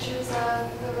beautiful pictures of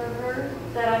the river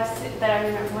that I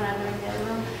remember when I lived in the other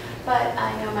room. But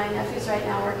I know my nephew's right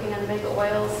now working on the big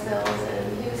oil spills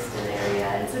in the Houston area.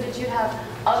 And so did you have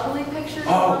ugly pictures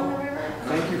along the river?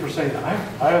 Thank you for saying that. I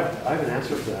have an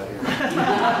answer for that here.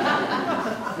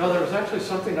 No, there was actually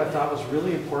something I thought was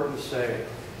really important to say.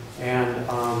 And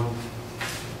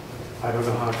I don't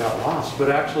know how it got lost, but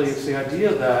actually it's the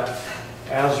idea that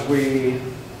as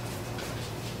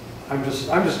I'm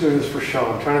just doing this for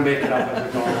show. I'm trying to make it up as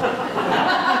we go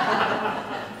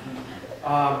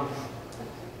along.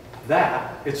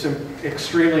 That it's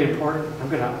extremely important. I'm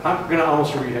gonna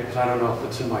almost read it because I don't know if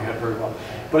it's in my head very well.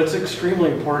 But it's extremely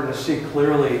important to see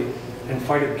clearly and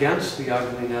fight against the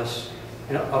ugliness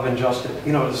of injustice.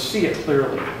 To see it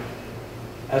clearly,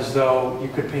 as though you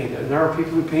could paint it. And there are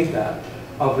people who paint that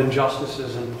of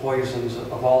injustices and poisons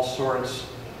of all sorts.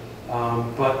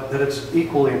 But that it's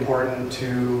equally important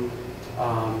to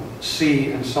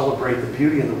see and celebrate the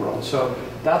beauty in the world. So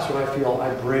that's what I feel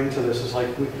I bring to this, is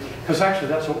like, because actually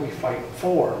that's what we fight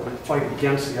for. We fight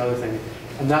against the other thing.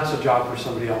 And that's a job for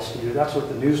somebody else to do. That's what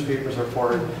the newspapers are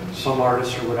for, some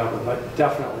artists or whatever, but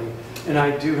definitely. And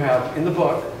I do have, in the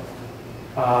book,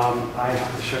 I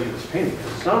have to show you this painting.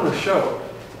 It's not on the show.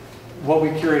 What we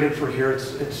curated for here,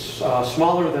 it's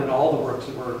smaller than all the works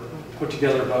that were put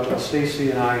together, but what Stacy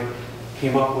and I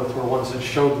came up with were ones that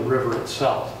showed the river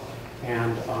itself.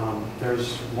 And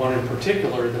there's one in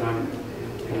particular that I'm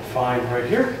going to find right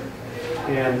here.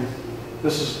 And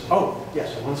this is, oh,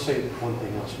 yes, I want to say one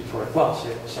thing else before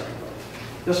say it a second.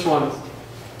 This one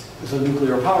is a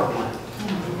nuclear power plant.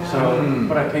 So,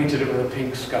 but I painted it with a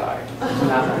pink sky. Isn't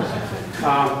that nice?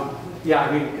 Yeah,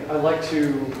 I mean, I like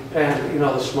to, and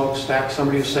the smokestack,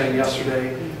 somebody was saying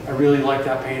yesterday, I really like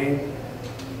that painting,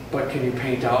 but can you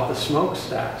paint out the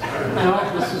smokestacks?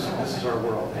 No, this is our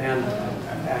world. And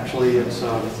actually it's,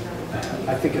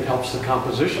 I think it helps the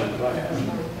composition, but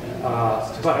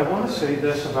I want to say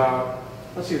this about,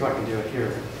 let's see if I can do it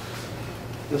here.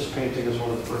 This painting is one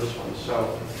of the first ones.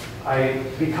 So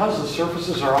because the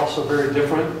surfaces are also very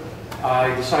different,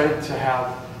 I decided to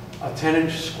have a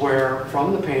 10-inch square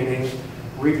from the painting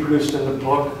reproduced in the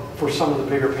book for some of the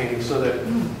bigger paintings, so that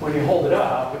when you hold it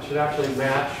up, it should actually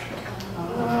match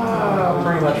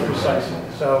Pretty much precisely.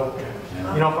 So,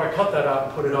 you know, if I cut that out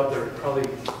and put it up there, probably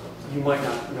you might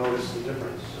not notice the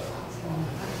difference.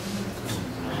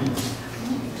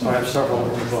 So I have several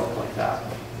in the book like that.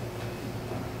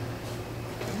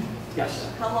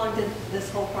 Yes? How long did this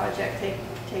whole project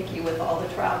take you with all the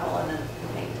travel and then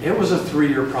painting? It was a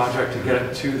 3-year project to get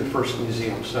it to the first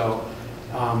museum. So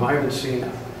I haven't seen,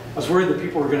 I was worried that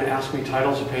people were going to ask me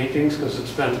titles of paintings because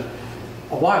it's been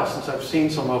a while since I've seen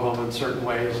some of them in certain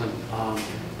ways. And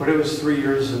but it was 3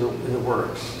 years in the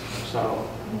works. So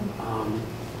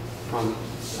from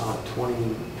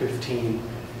 2015.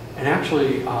 And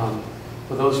actually,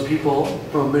 for those people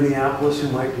from Minneapolis who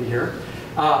might be here,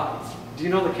 do you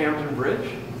know the Camden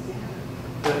Bridge?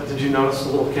 Did you notice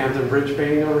the little Camden Bridge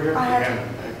painting over here?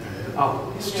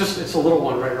 Oh, it's a little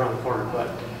one right around the corner,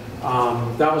 but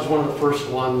that was one of the first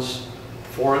ones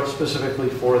for it, specifically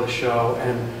for the show.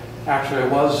 And actually, I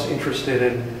was interested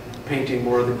in painting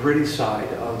more of the gritty side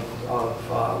of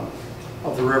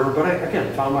the river, but I,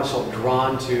 again, found myself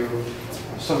drawn to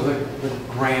some of the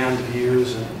grand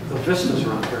views, and the vistas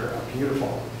around here are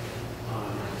beautiful.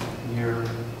 Near,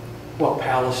 well,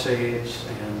 Palisades,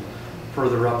 and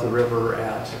further up the river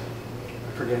at,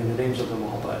 I'm forgetting the names of them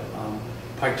all, but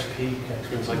Pikes Peak,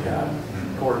 things like that.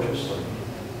 Gorgeous.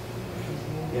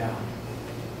 Yeah.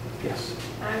 Yes.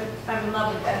 I'm in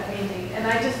love with that painting, and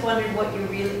I just wondered what you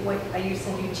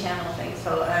said you channel things,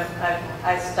 so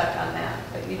I stuck on that,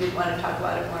 but you didn't want to talk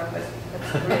about it more, but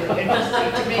that's really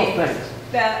interesting to me. Oh, thanks.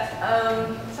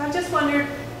 So I just wondered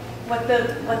what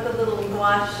the little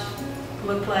gouache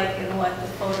looked like and what the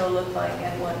photo looked like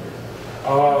and what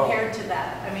compared to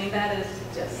that. I mean, that is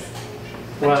just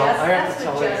Well, majestic. I have to That's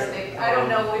tell you, majestic. I don't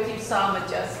know if you saw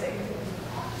majestic,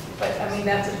 but I mean,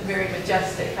 that's very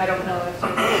majestic. I don't know if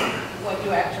what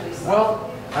you actually saw.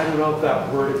 Well, I don't know if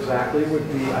that word exactly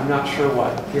would be, I'm not sure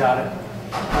what. Yeah,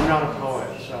 I'm not a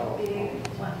poet, so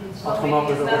I'll come up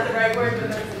with a It's not word. the right word, but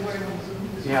that's the word.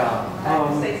 Yeah. I have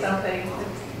to say something.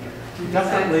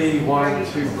 Definitely wanted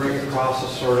to bring across a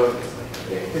sort of,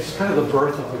 it's kind of the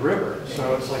birth of the river.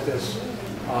 So it's like this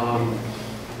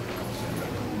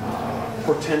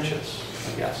portentous,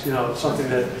 I guess. You know, something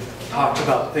that talks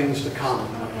about things to come.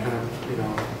 Kind of, you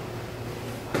know,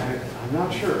 I'm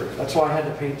not sure. That's why I had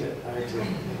to paint it. I had to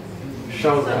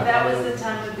show So that. that was the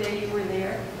time of day you were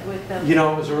there with them? You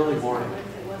know, it was early morning.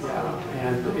 It was Yeah, early.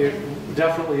 and it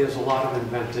definitely is a lot of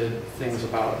invented things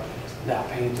about that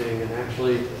painting. And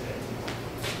actually,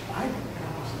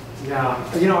 you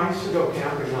know, I used to go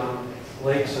camping on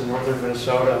lakes in northern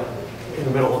Minnesota in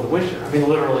the middle of the winter. I mean,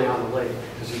 literally on the lake,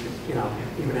 because you could, you know,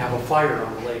 even have a fire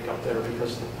on the lake up there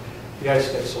because the ice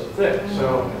gets so thick.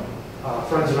 So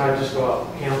friends and I just go out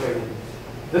camping.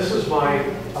 This is my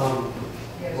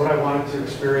what I wanted to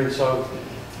experience of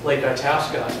Lake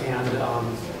Itasca, and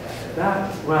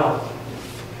well,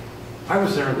 I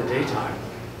was there in the daytime,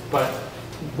 but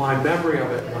my memory of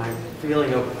it, my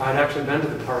feeling of, I'd actually been to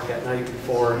the park at night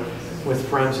before with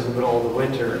friends in the middle of the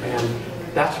winter, and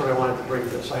that's what I wanted to bring to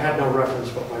this. I had no reference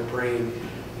but my brain,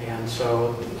 and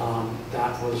so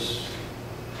that was,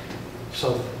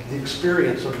 so the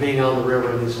experience of being on the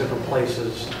river in these different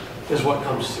places is what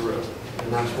comes through,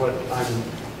 and that's what I'm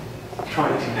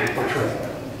trying to portray.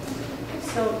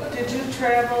 So did you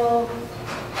travel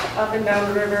up and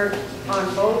down the river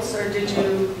on boats, or did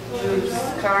you use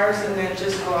cars and then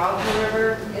just go out the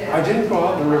river? I didn't go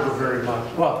out in the river very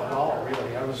much, well, at all,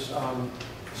 really. I was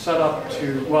set up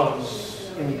to, well, it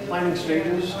was in planning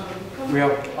stages. We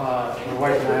have, my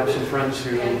wife and I have some friends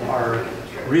who are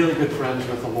really good friends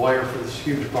with a lawyer for this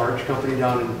huge barge company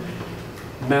down in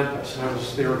Memphis. And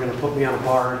they were going to put me on a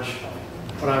barge,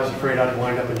 but I was afraid I'd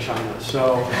wind up in China.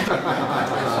 So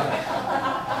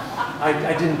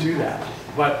I didn't do that.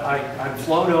 But I've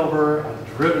flown over,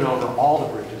 I've driven over all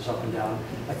the bridges up and down.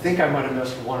 I think I might have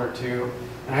missed one or two.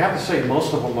 And I have to say,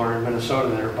 most of them are in Minnesota.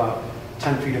 They're about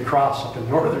 10 feet across up in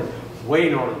northern, way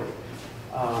northern.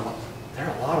 There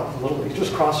are a lot of little, you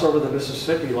just cross over the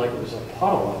Mississippi like it was a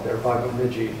puddle up there by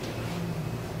Bemidji,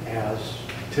 as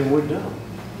Tim would know,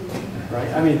 right?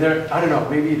 I mean, I don't know,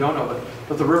 maybe you don't know,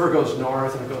 but the river goes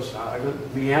north and it goes,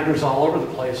 it meanders all over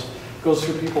the place, goes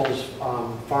through people's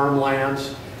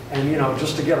farmlands, and you know,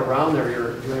 just to get around there,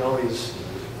 you're doing all these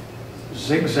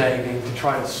zigzagging to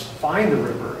try to find the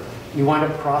river. You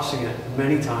wind up crossing it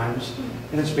many times,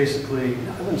 and it's basically,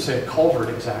 I wouldn't say a culvert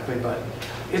exactly, but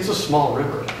it's a small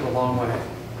river for a long way,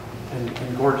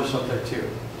 and gorgeous up there too.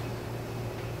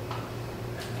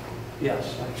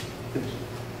 Yes.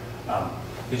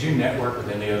 Did you network with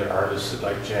any other artists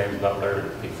like James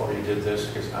Butler before you did this?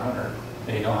 Because I wonder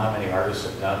And you know how many artists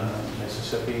have done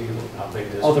Mississippi? How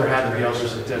big this? Oh, there had to be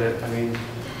others that did it. I mean,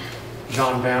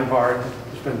 John Van Bard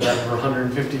has been dead for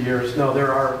 150 years. No,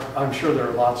 I'm sure there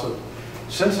are lots of,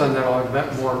 since then, though, I've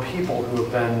met more people who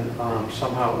have been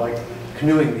somehow like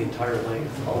canoeing the entire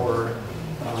length or,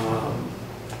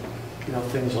 you know,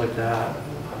 things like that.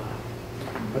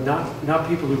 But not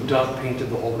people who've painted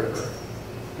the whole river.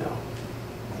 No,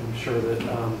 I'm sure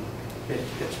that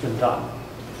it's been done.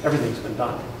 Everything's been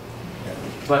done.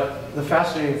 But the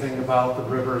fascinating thing about the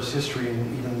river's history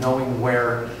and even knowing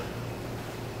where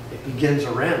it begins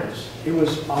or ends, it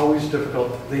was always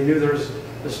difficult. They knew there's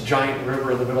this giant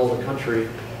river in the middle of the country.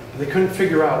 They couldn't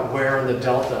figure out where in the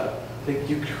delta.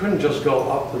 You couldn't just go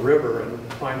up the river and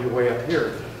find your way up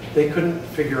here. They couldn't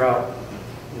figure out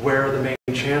where the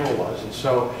main channel was. And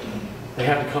so they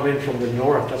had to come in from the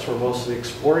north. That's where most of the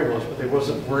exploring was, but they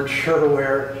weren't sure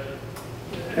where.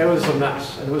 It was a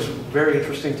mess. And it was very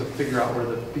interesting to figure out where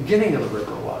the beginning of the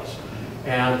river was.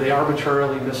 And they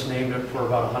arbitrarily misnamed it for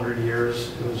about 100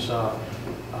 years. It was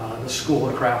the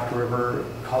Schoolcraft River,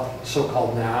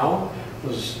 so-called now,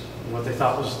 was what they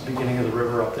thought was the beginning of the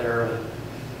river up there.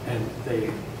 And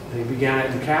they began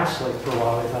it in Cass Lake for a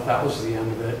while. They thought that was the end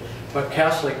of it. But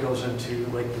Cass Lake goes into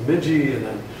Lake Bemidji and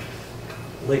then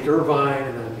Lake Irvine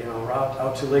and then, you know,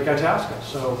 out to Lake Itasca.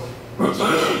 So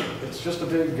it's just a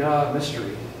big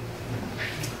mystery.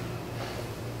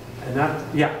 And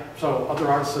that, yeah, so other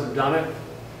artists that have done it,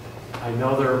 I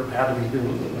know there had to be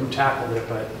people who tackled it,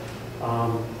 but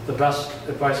the best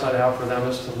advice I'd have for them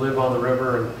is to live on the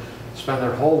river and spend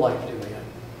their whole life doing it,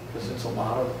 because it's a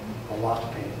lot to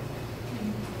paint.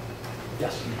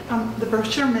 Yes? The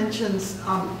brochure mentions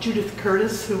Judith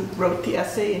Curtis, who wrote the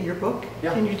essay in your book.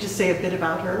 Yeah. Can you just say a bit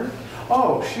about her?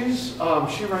 Oh,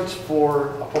 she writes for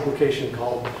a publication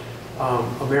called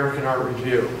American Art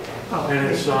Review. Oh, and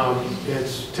okay.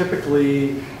 it's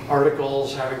typically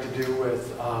articles having to do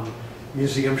with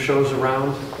museum shows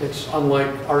around. It's unlike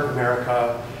Art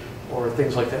America or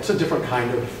things like that. It's a different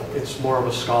kind of, it's more of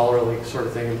a scholarly sort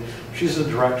of thing. And she's the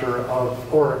director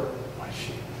of, or what is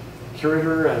she?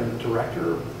 Curator and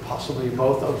director, possibly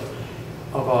both,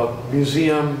 of a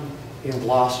museum in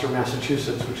Gloucester,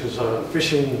 Massachusetts, which is a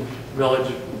fishing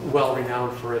village, well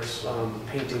renowned for its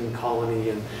painting colony.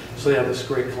 And so they have this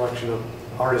great collection of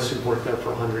artists who've worked there for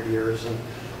 100 years. And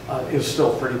it was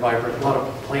still pretty vibrant. A lot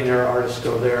of plein air artists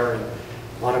go there, and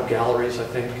a lot of galleries, I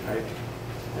think.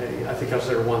 I think I was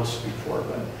there once before,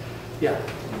 but yeah.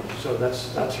 So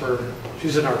that's her.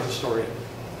 She's an art historian.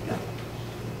 Yeah.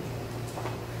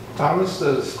 Thomas,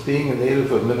 does being a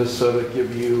native of Minnesota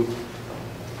give you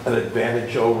an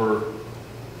advantage over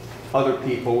other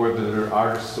people, whether they're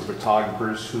artists or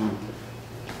photographers who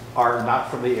are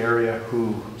not from the area,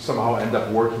 who somehow end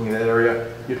up working in that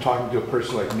area? You're talking to a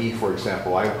person like me, for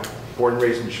example. I'm born and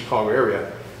raised in the Chicago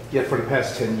area, yet for the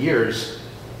past 10 years,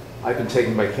 I've been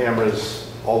taking my cameras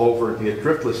all over the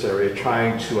Driftless area,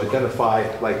 trying to identify,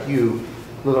 like you,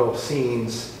 little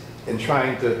scenes and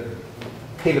trying to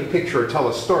paint a picture or tell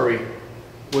a story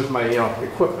with my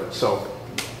equipment. So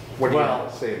what do you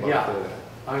have to say about that?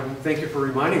 Thank you for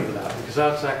reminding me of that, because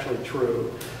that's actually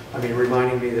true. I mean,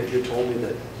 reminding me that you told me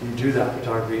that you do that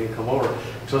photography and come over.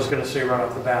 So I was going to say right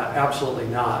off the bat, absolutely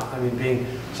not. I mean,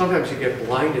 sometimes you get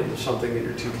blinded to something that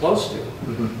you're too close to.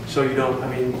 Mm-hmm. So you don't,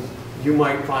 I mean, you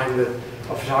might find that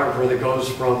a photographer that goes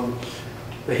from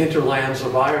the hinterlands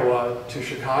of Iowa to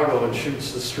Chicago and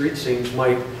shoots the street scenes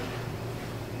might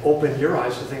open your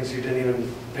eyes to things you didn't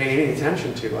even pay any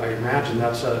attention to. I imagine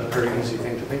that's a very easy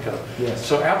thing to think of. Yes.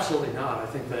 So absolutely not. I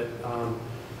think that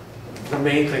the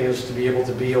main thing is to be able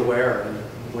to be aware,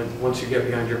 and once you get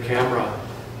behind your camera,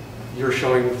 you're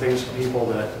showing things to people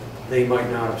that they might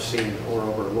not have seen or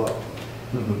overlooked.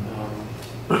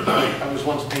 Mm-hmm. I was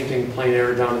once painting plein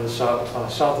air down in the south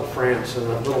of France, in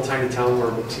a little tiny town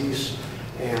where Matisse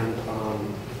and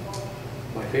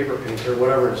my favorite painter,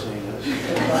 whatever his name is.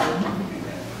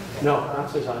 No, not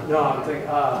Cezanne. No, I'm thinking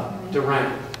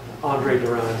Derain, Andre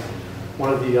Derain,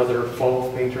 one of the other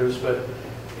fauve painters. But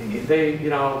they,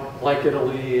 like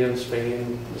Italy and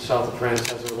Spain, the south of France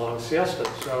has their long siestas.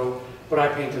 So, but I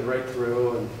painted right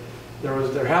through, and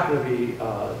there happened to be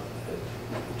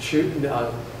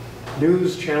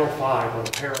News Channel 5 on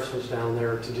Paris was down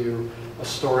there to do a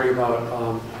story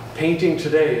about painting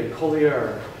today in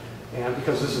Collier, and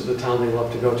because this is the town they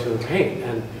love to go to and paint.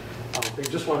 And they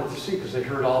just wanted to see, because they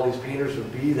heard all these painters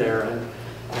would be there, and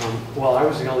well, I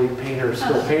was the only painter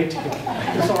still painting.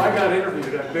 And so I got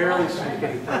interviewed. I barely speak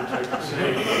any French, I could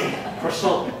say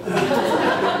croissant.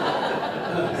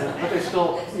 But they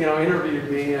still, you know, interviewed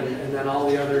me, and then all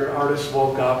the other artists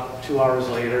woke up 2 hours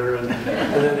later, and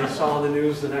then they saw on the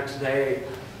news the next day,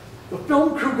 the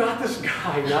film crew got this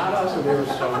guy, not us, and they were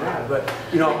so mad. But,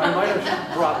 you know, I might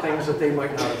have brought things that they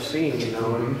might not have seen, you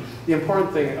know. And the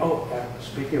important thing,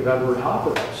 speaking of Edward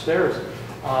Hopper upstairs,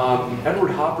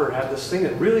 Edward Hopper had this thing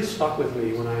that really stuck with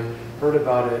me when I heard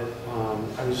about it.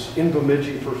 I was in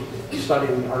Bemidji for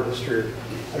studying art history.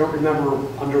 I don't remember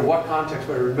under what context,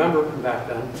 but I remember from back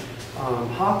then.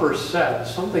 Hopper said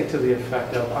something to the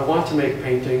effect of, I want to make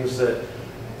paintings that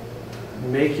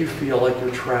make you feel like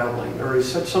you're traveling. Or he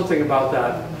said something about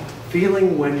that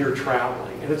feeling when you're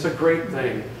traveling. And it's a great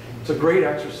thing. It's a great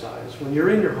exercise. When you're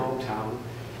in your hometown,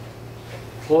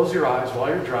 close your eyes while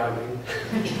you're driving,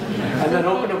 and then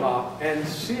open them up and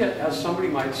see it as somebody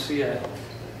might see it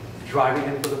driving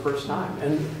in for the first time.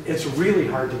 And it's really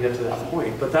hard to get to that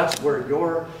point, but that's where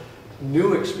your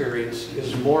new experience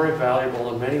is more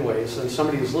valuable in many ways than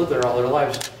somebody who's lived there all their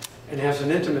lives and has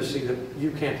an intimacy that you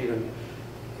can't even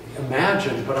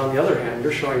imagine. But on the other hand,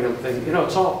 you're showing them things, you know,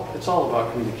 it's all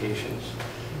about communications.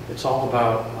 It's all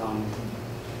about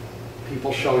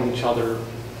people showing each other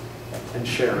and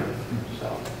sharing.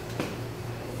 So.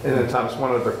 And then Thomas,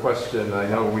 one other question. I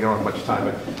know we don't have much time,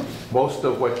 but most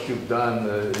of what you've done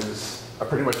is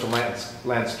pretty much a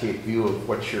landscape view of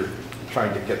what you're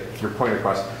trying to get your point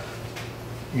across.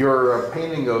 You're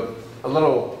painting a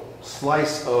little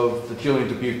slice of the Julian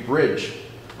Dubuque Bridge,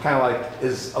 kind of like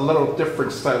is a little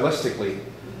different stylistically.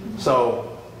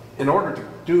 So in order to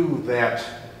do that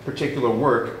particular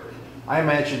work, I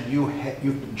imagine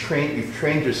you've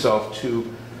trained yourself to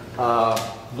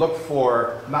look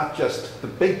for not just the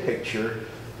big picture,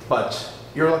 but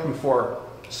you're looking for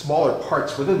smaller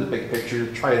parts within the big picture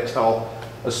to try to tell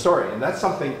a story. And that's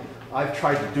something I've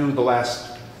tried to do the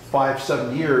last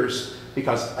 5-7 years,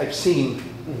 because I've seen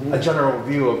a general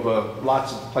view of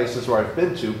lots of places where I've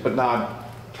been to, but now I'm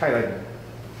kind of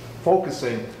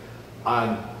focusing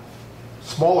on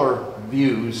smaller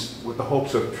views with the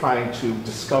hopes of trying to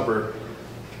discover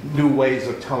new ways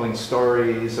of telling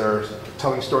stories, or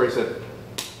telling stories that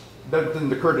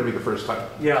didn't occur to me the first time.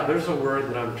 Yeah, there's a word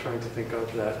that I'm trying to think of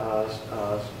that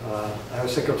I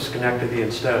was thinking of Schenectady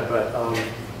instead, but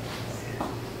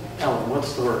Ellen,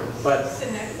 what's the word? But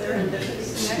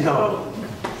no.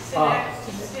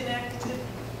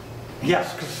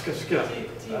 Yes,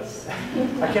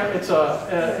 I can't.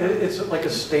 It's like a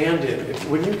stand-in.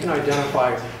 When you can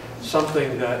identify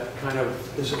something that kind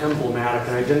of is emblematic,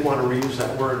 and I didn't want to reuse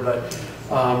that word, but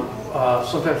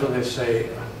sometimes when they say,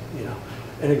 you know,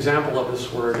 an example of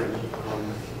this word, and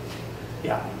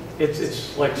yeah,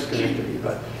 it's like Schenectady,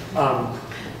 but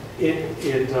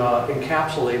it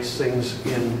encapsulates things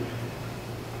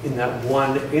in that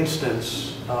one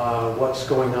instance, what's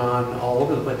going on all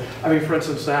over the place. I mean, for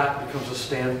instance, that becomes a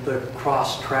stand, the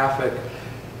cross traffic.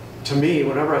 To me,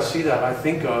 whenever I see that, I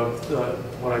think of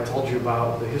what I told you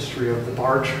about the history of the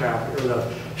barge traffic, or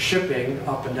the shipping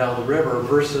up and down the river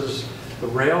versus the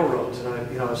railroads.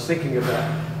 And I was thinking of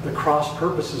that, the cross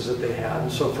purposes that they had.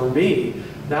 And so for me,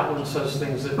 that one says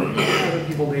things that other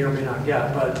people may or may not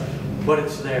get, but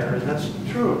it's there. And that's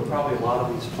true of probably a lot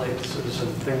of these places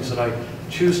and things that I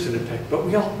choose to depict. But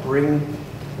we all bring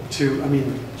to, I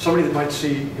mean, somebody that might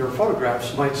see your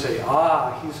photographs might say,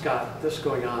 he's got this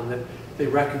going on that they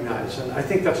recognize. And I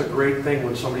think that's a great thing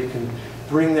when somebody can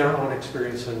bring their own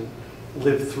experience and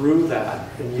live through that,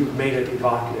 and you've made it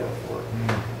evocative, or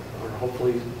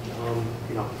hopefully,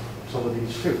 you know, some of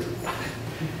these too.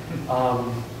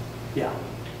 Yeah,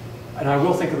 and I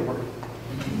will think of the word.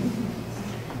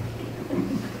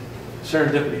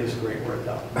 Serendipity is a great word,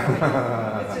 though.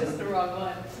 It's just the wrong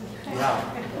one. Yeah,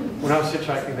 when I was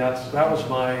hitchhiking, that was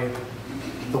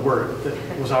the word that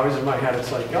was always in my head.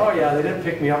 It's like, oh yeah, they didn't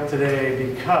pick me up today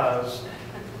because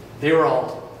they were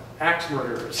all axe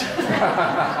murderers. You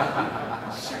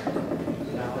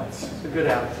know, it's a good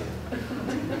attitude.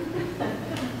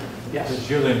 Yes. The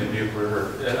Julian Dubuque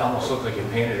River, it almost looked like you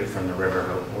painted it from the river,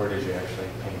 but where did you actually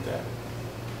paint that?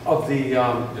 Of the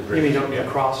bridge, you mean of yeah. the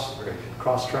cross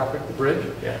traffic, the bridge?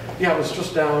 Yeah. Yeah, it was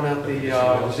just down at the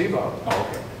gazebo. Oh,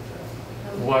 okay.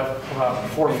 What,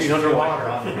 4 feet underwater?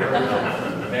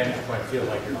 Man, I feel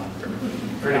like you're on the river.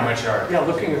 Pretty much are. Yeah,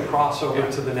 looking across over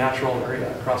to the natural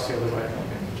area, across the other way.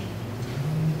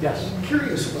 Yes? I'm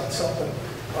curious about something.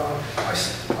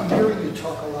 I'm hearing you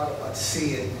talk a lot about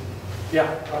seeing,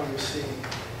 Yeah. how you're seeing.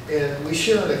 And we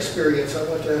share an experience. I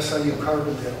went to SIU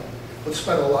Carbondale, but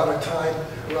spent a lot of time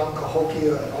around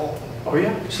Cahokia and Alton. Oh,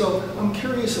 yeah? So I'm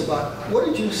curious about, what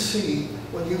did you see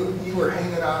when you were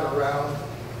hanging out around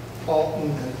Alton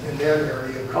and that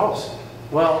area? Oh,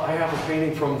 Well, I have a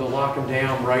painting from the Lock and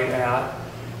Dam right at,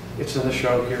 it's in the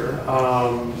show here,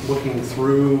 looking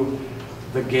through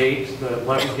the gate, the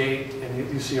levee gate,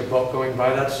 and you see a boat going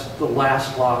by. That's the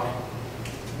last lock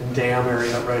and dam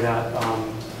area right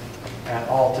at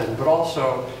Alton. But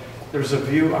also, there's a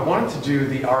view, I wanted to do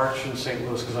the arch in St.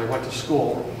 Louis because I went to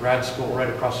school, grad school, right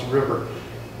across the river,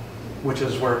 which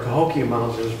is where Cahokia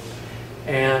Mounds is.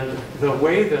 And the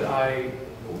way that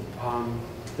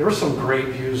there were some great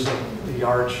views of the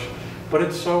arch, but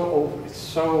it's so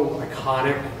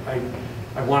iconic.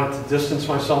 I wanted to distance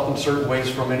myself in certain ways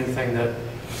from anything that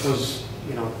was,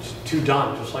 too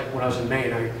done. Just like when I was in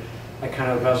Maine, I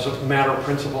kind of, as a matter of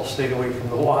principle, stayed away from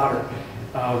the water,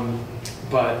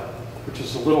 which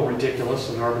is a little ridiculous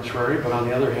and arbitrary. But on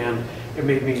the other hand,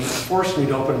 it forced me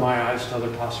to open my eyes to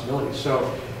other possibilities.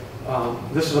 So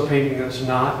this is a painting that's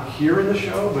not here in the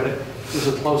show, but it is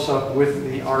a close-up with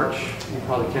the arch. You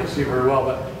probably can't see it very well,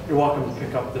 but you're welcome to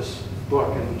pick up this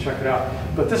book and check it out.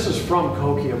 But this is from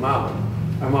Cahokia Mound.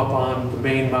 I'm up on the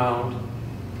main mound,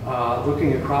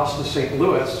 looking across to St.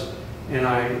 Louis, and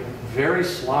I very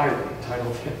slyly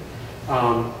titled it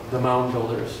The Mound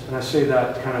Builders. And I say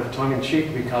that kind of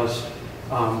tongue-in-cheek because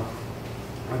I'm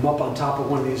up on top of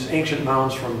one of these ancient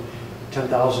mounds from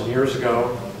 10,000 years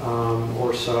ago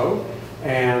or so,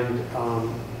 and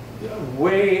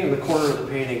way in the corner of the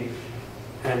painting,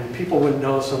 and people wouldn't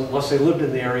notice unless they lived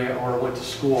in the area or went to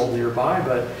school nearby,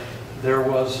 but there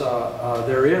are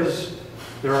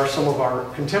some of our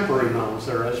contemporary mounds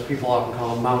there, as people often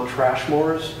call them, Mount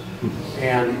Trashmores,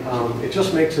 and it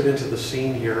just makes it into the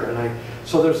scene here. And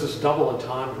so there's this double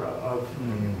entendre of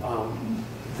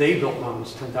they built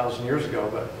mounds 10,000 years ago,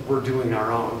 but we're doing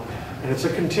our own, and it's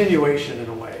a continuation in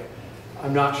a way.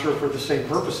 I'm not sure for the same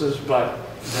purposes, but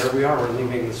there we are. We're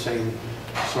leaving the same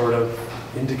sort of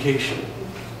indication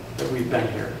that we've been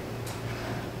here.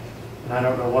 And I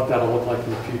don't know what that'll look like in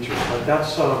the future, but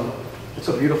that's it's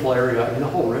a beautiful area. I mean, the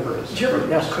whole river is. Did you ever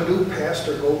yes. canoe past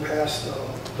or go past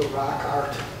the rock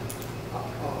art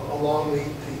along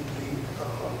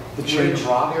the chain of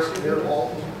rocks near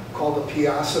Alton, called the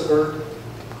Piazza Bird?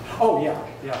 Oh yeah,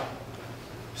 yeah.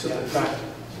 So yeah, in fact,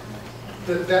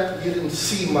 that you didn't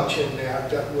see much in that.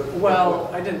 That would. Well,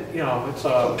 I didn't. It's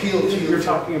appeal to you. You're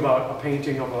talking about a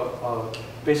painting of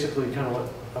basically kind of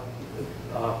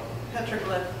a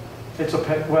Petroglyph. It's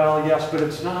well, yes, but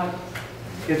it's not.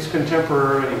 It's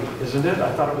contemporary, isn't it?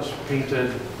 I thought it was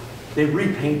painted. They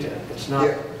repainted. It's not.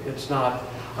 Yeah. It's not.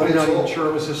 I'm not even sure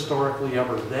it was historically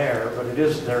ever there, but it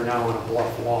is there now on a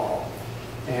bluff wall.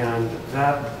 And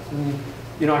that,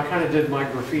 I kind of did my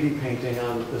graffiti painting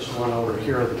on this one over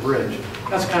here at the bridge.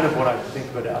 That's kind of what I think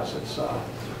of it as.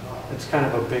 It's kind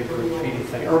of a big graffiti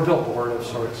thing, or a billboard of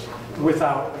sorts,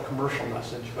 without a commercial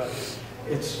message. But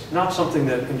it's not something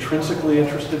that intrinsically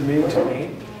interested me to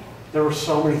paint. There were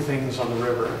so many things on the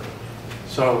river.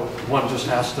 So one just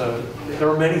has to, there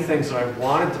were many things that I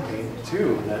wanted to paint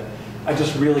too, that I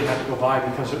just really had to go by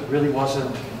because it really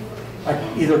wasn't, I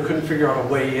either couldn't figure out a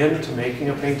way into making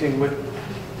a painting with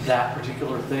that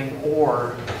particular thing,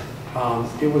 or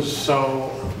it was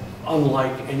so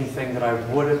unlike anything that I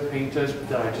would have painted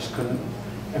that I just couldn't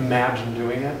imagine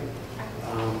doing it.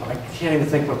 I can't even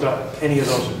think what any of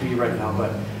those would be right now,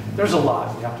 but there's a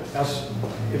lot. You have to,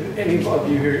 if any of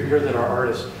you here that are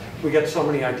artists, we get so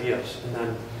many ideas, and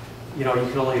then, you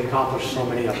can only accomplish so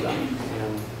many of them,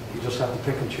 and you just have to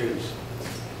pick and choose.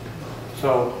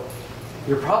 So,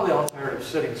 you're probably all tired of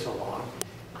sitting so long,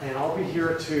 and I'll be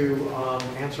here to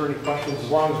answer any questions as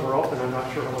long as we're open. I'm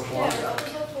not sure how much longer. Yeah, we're open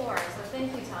till 4, so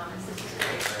thank you, Thomas. This is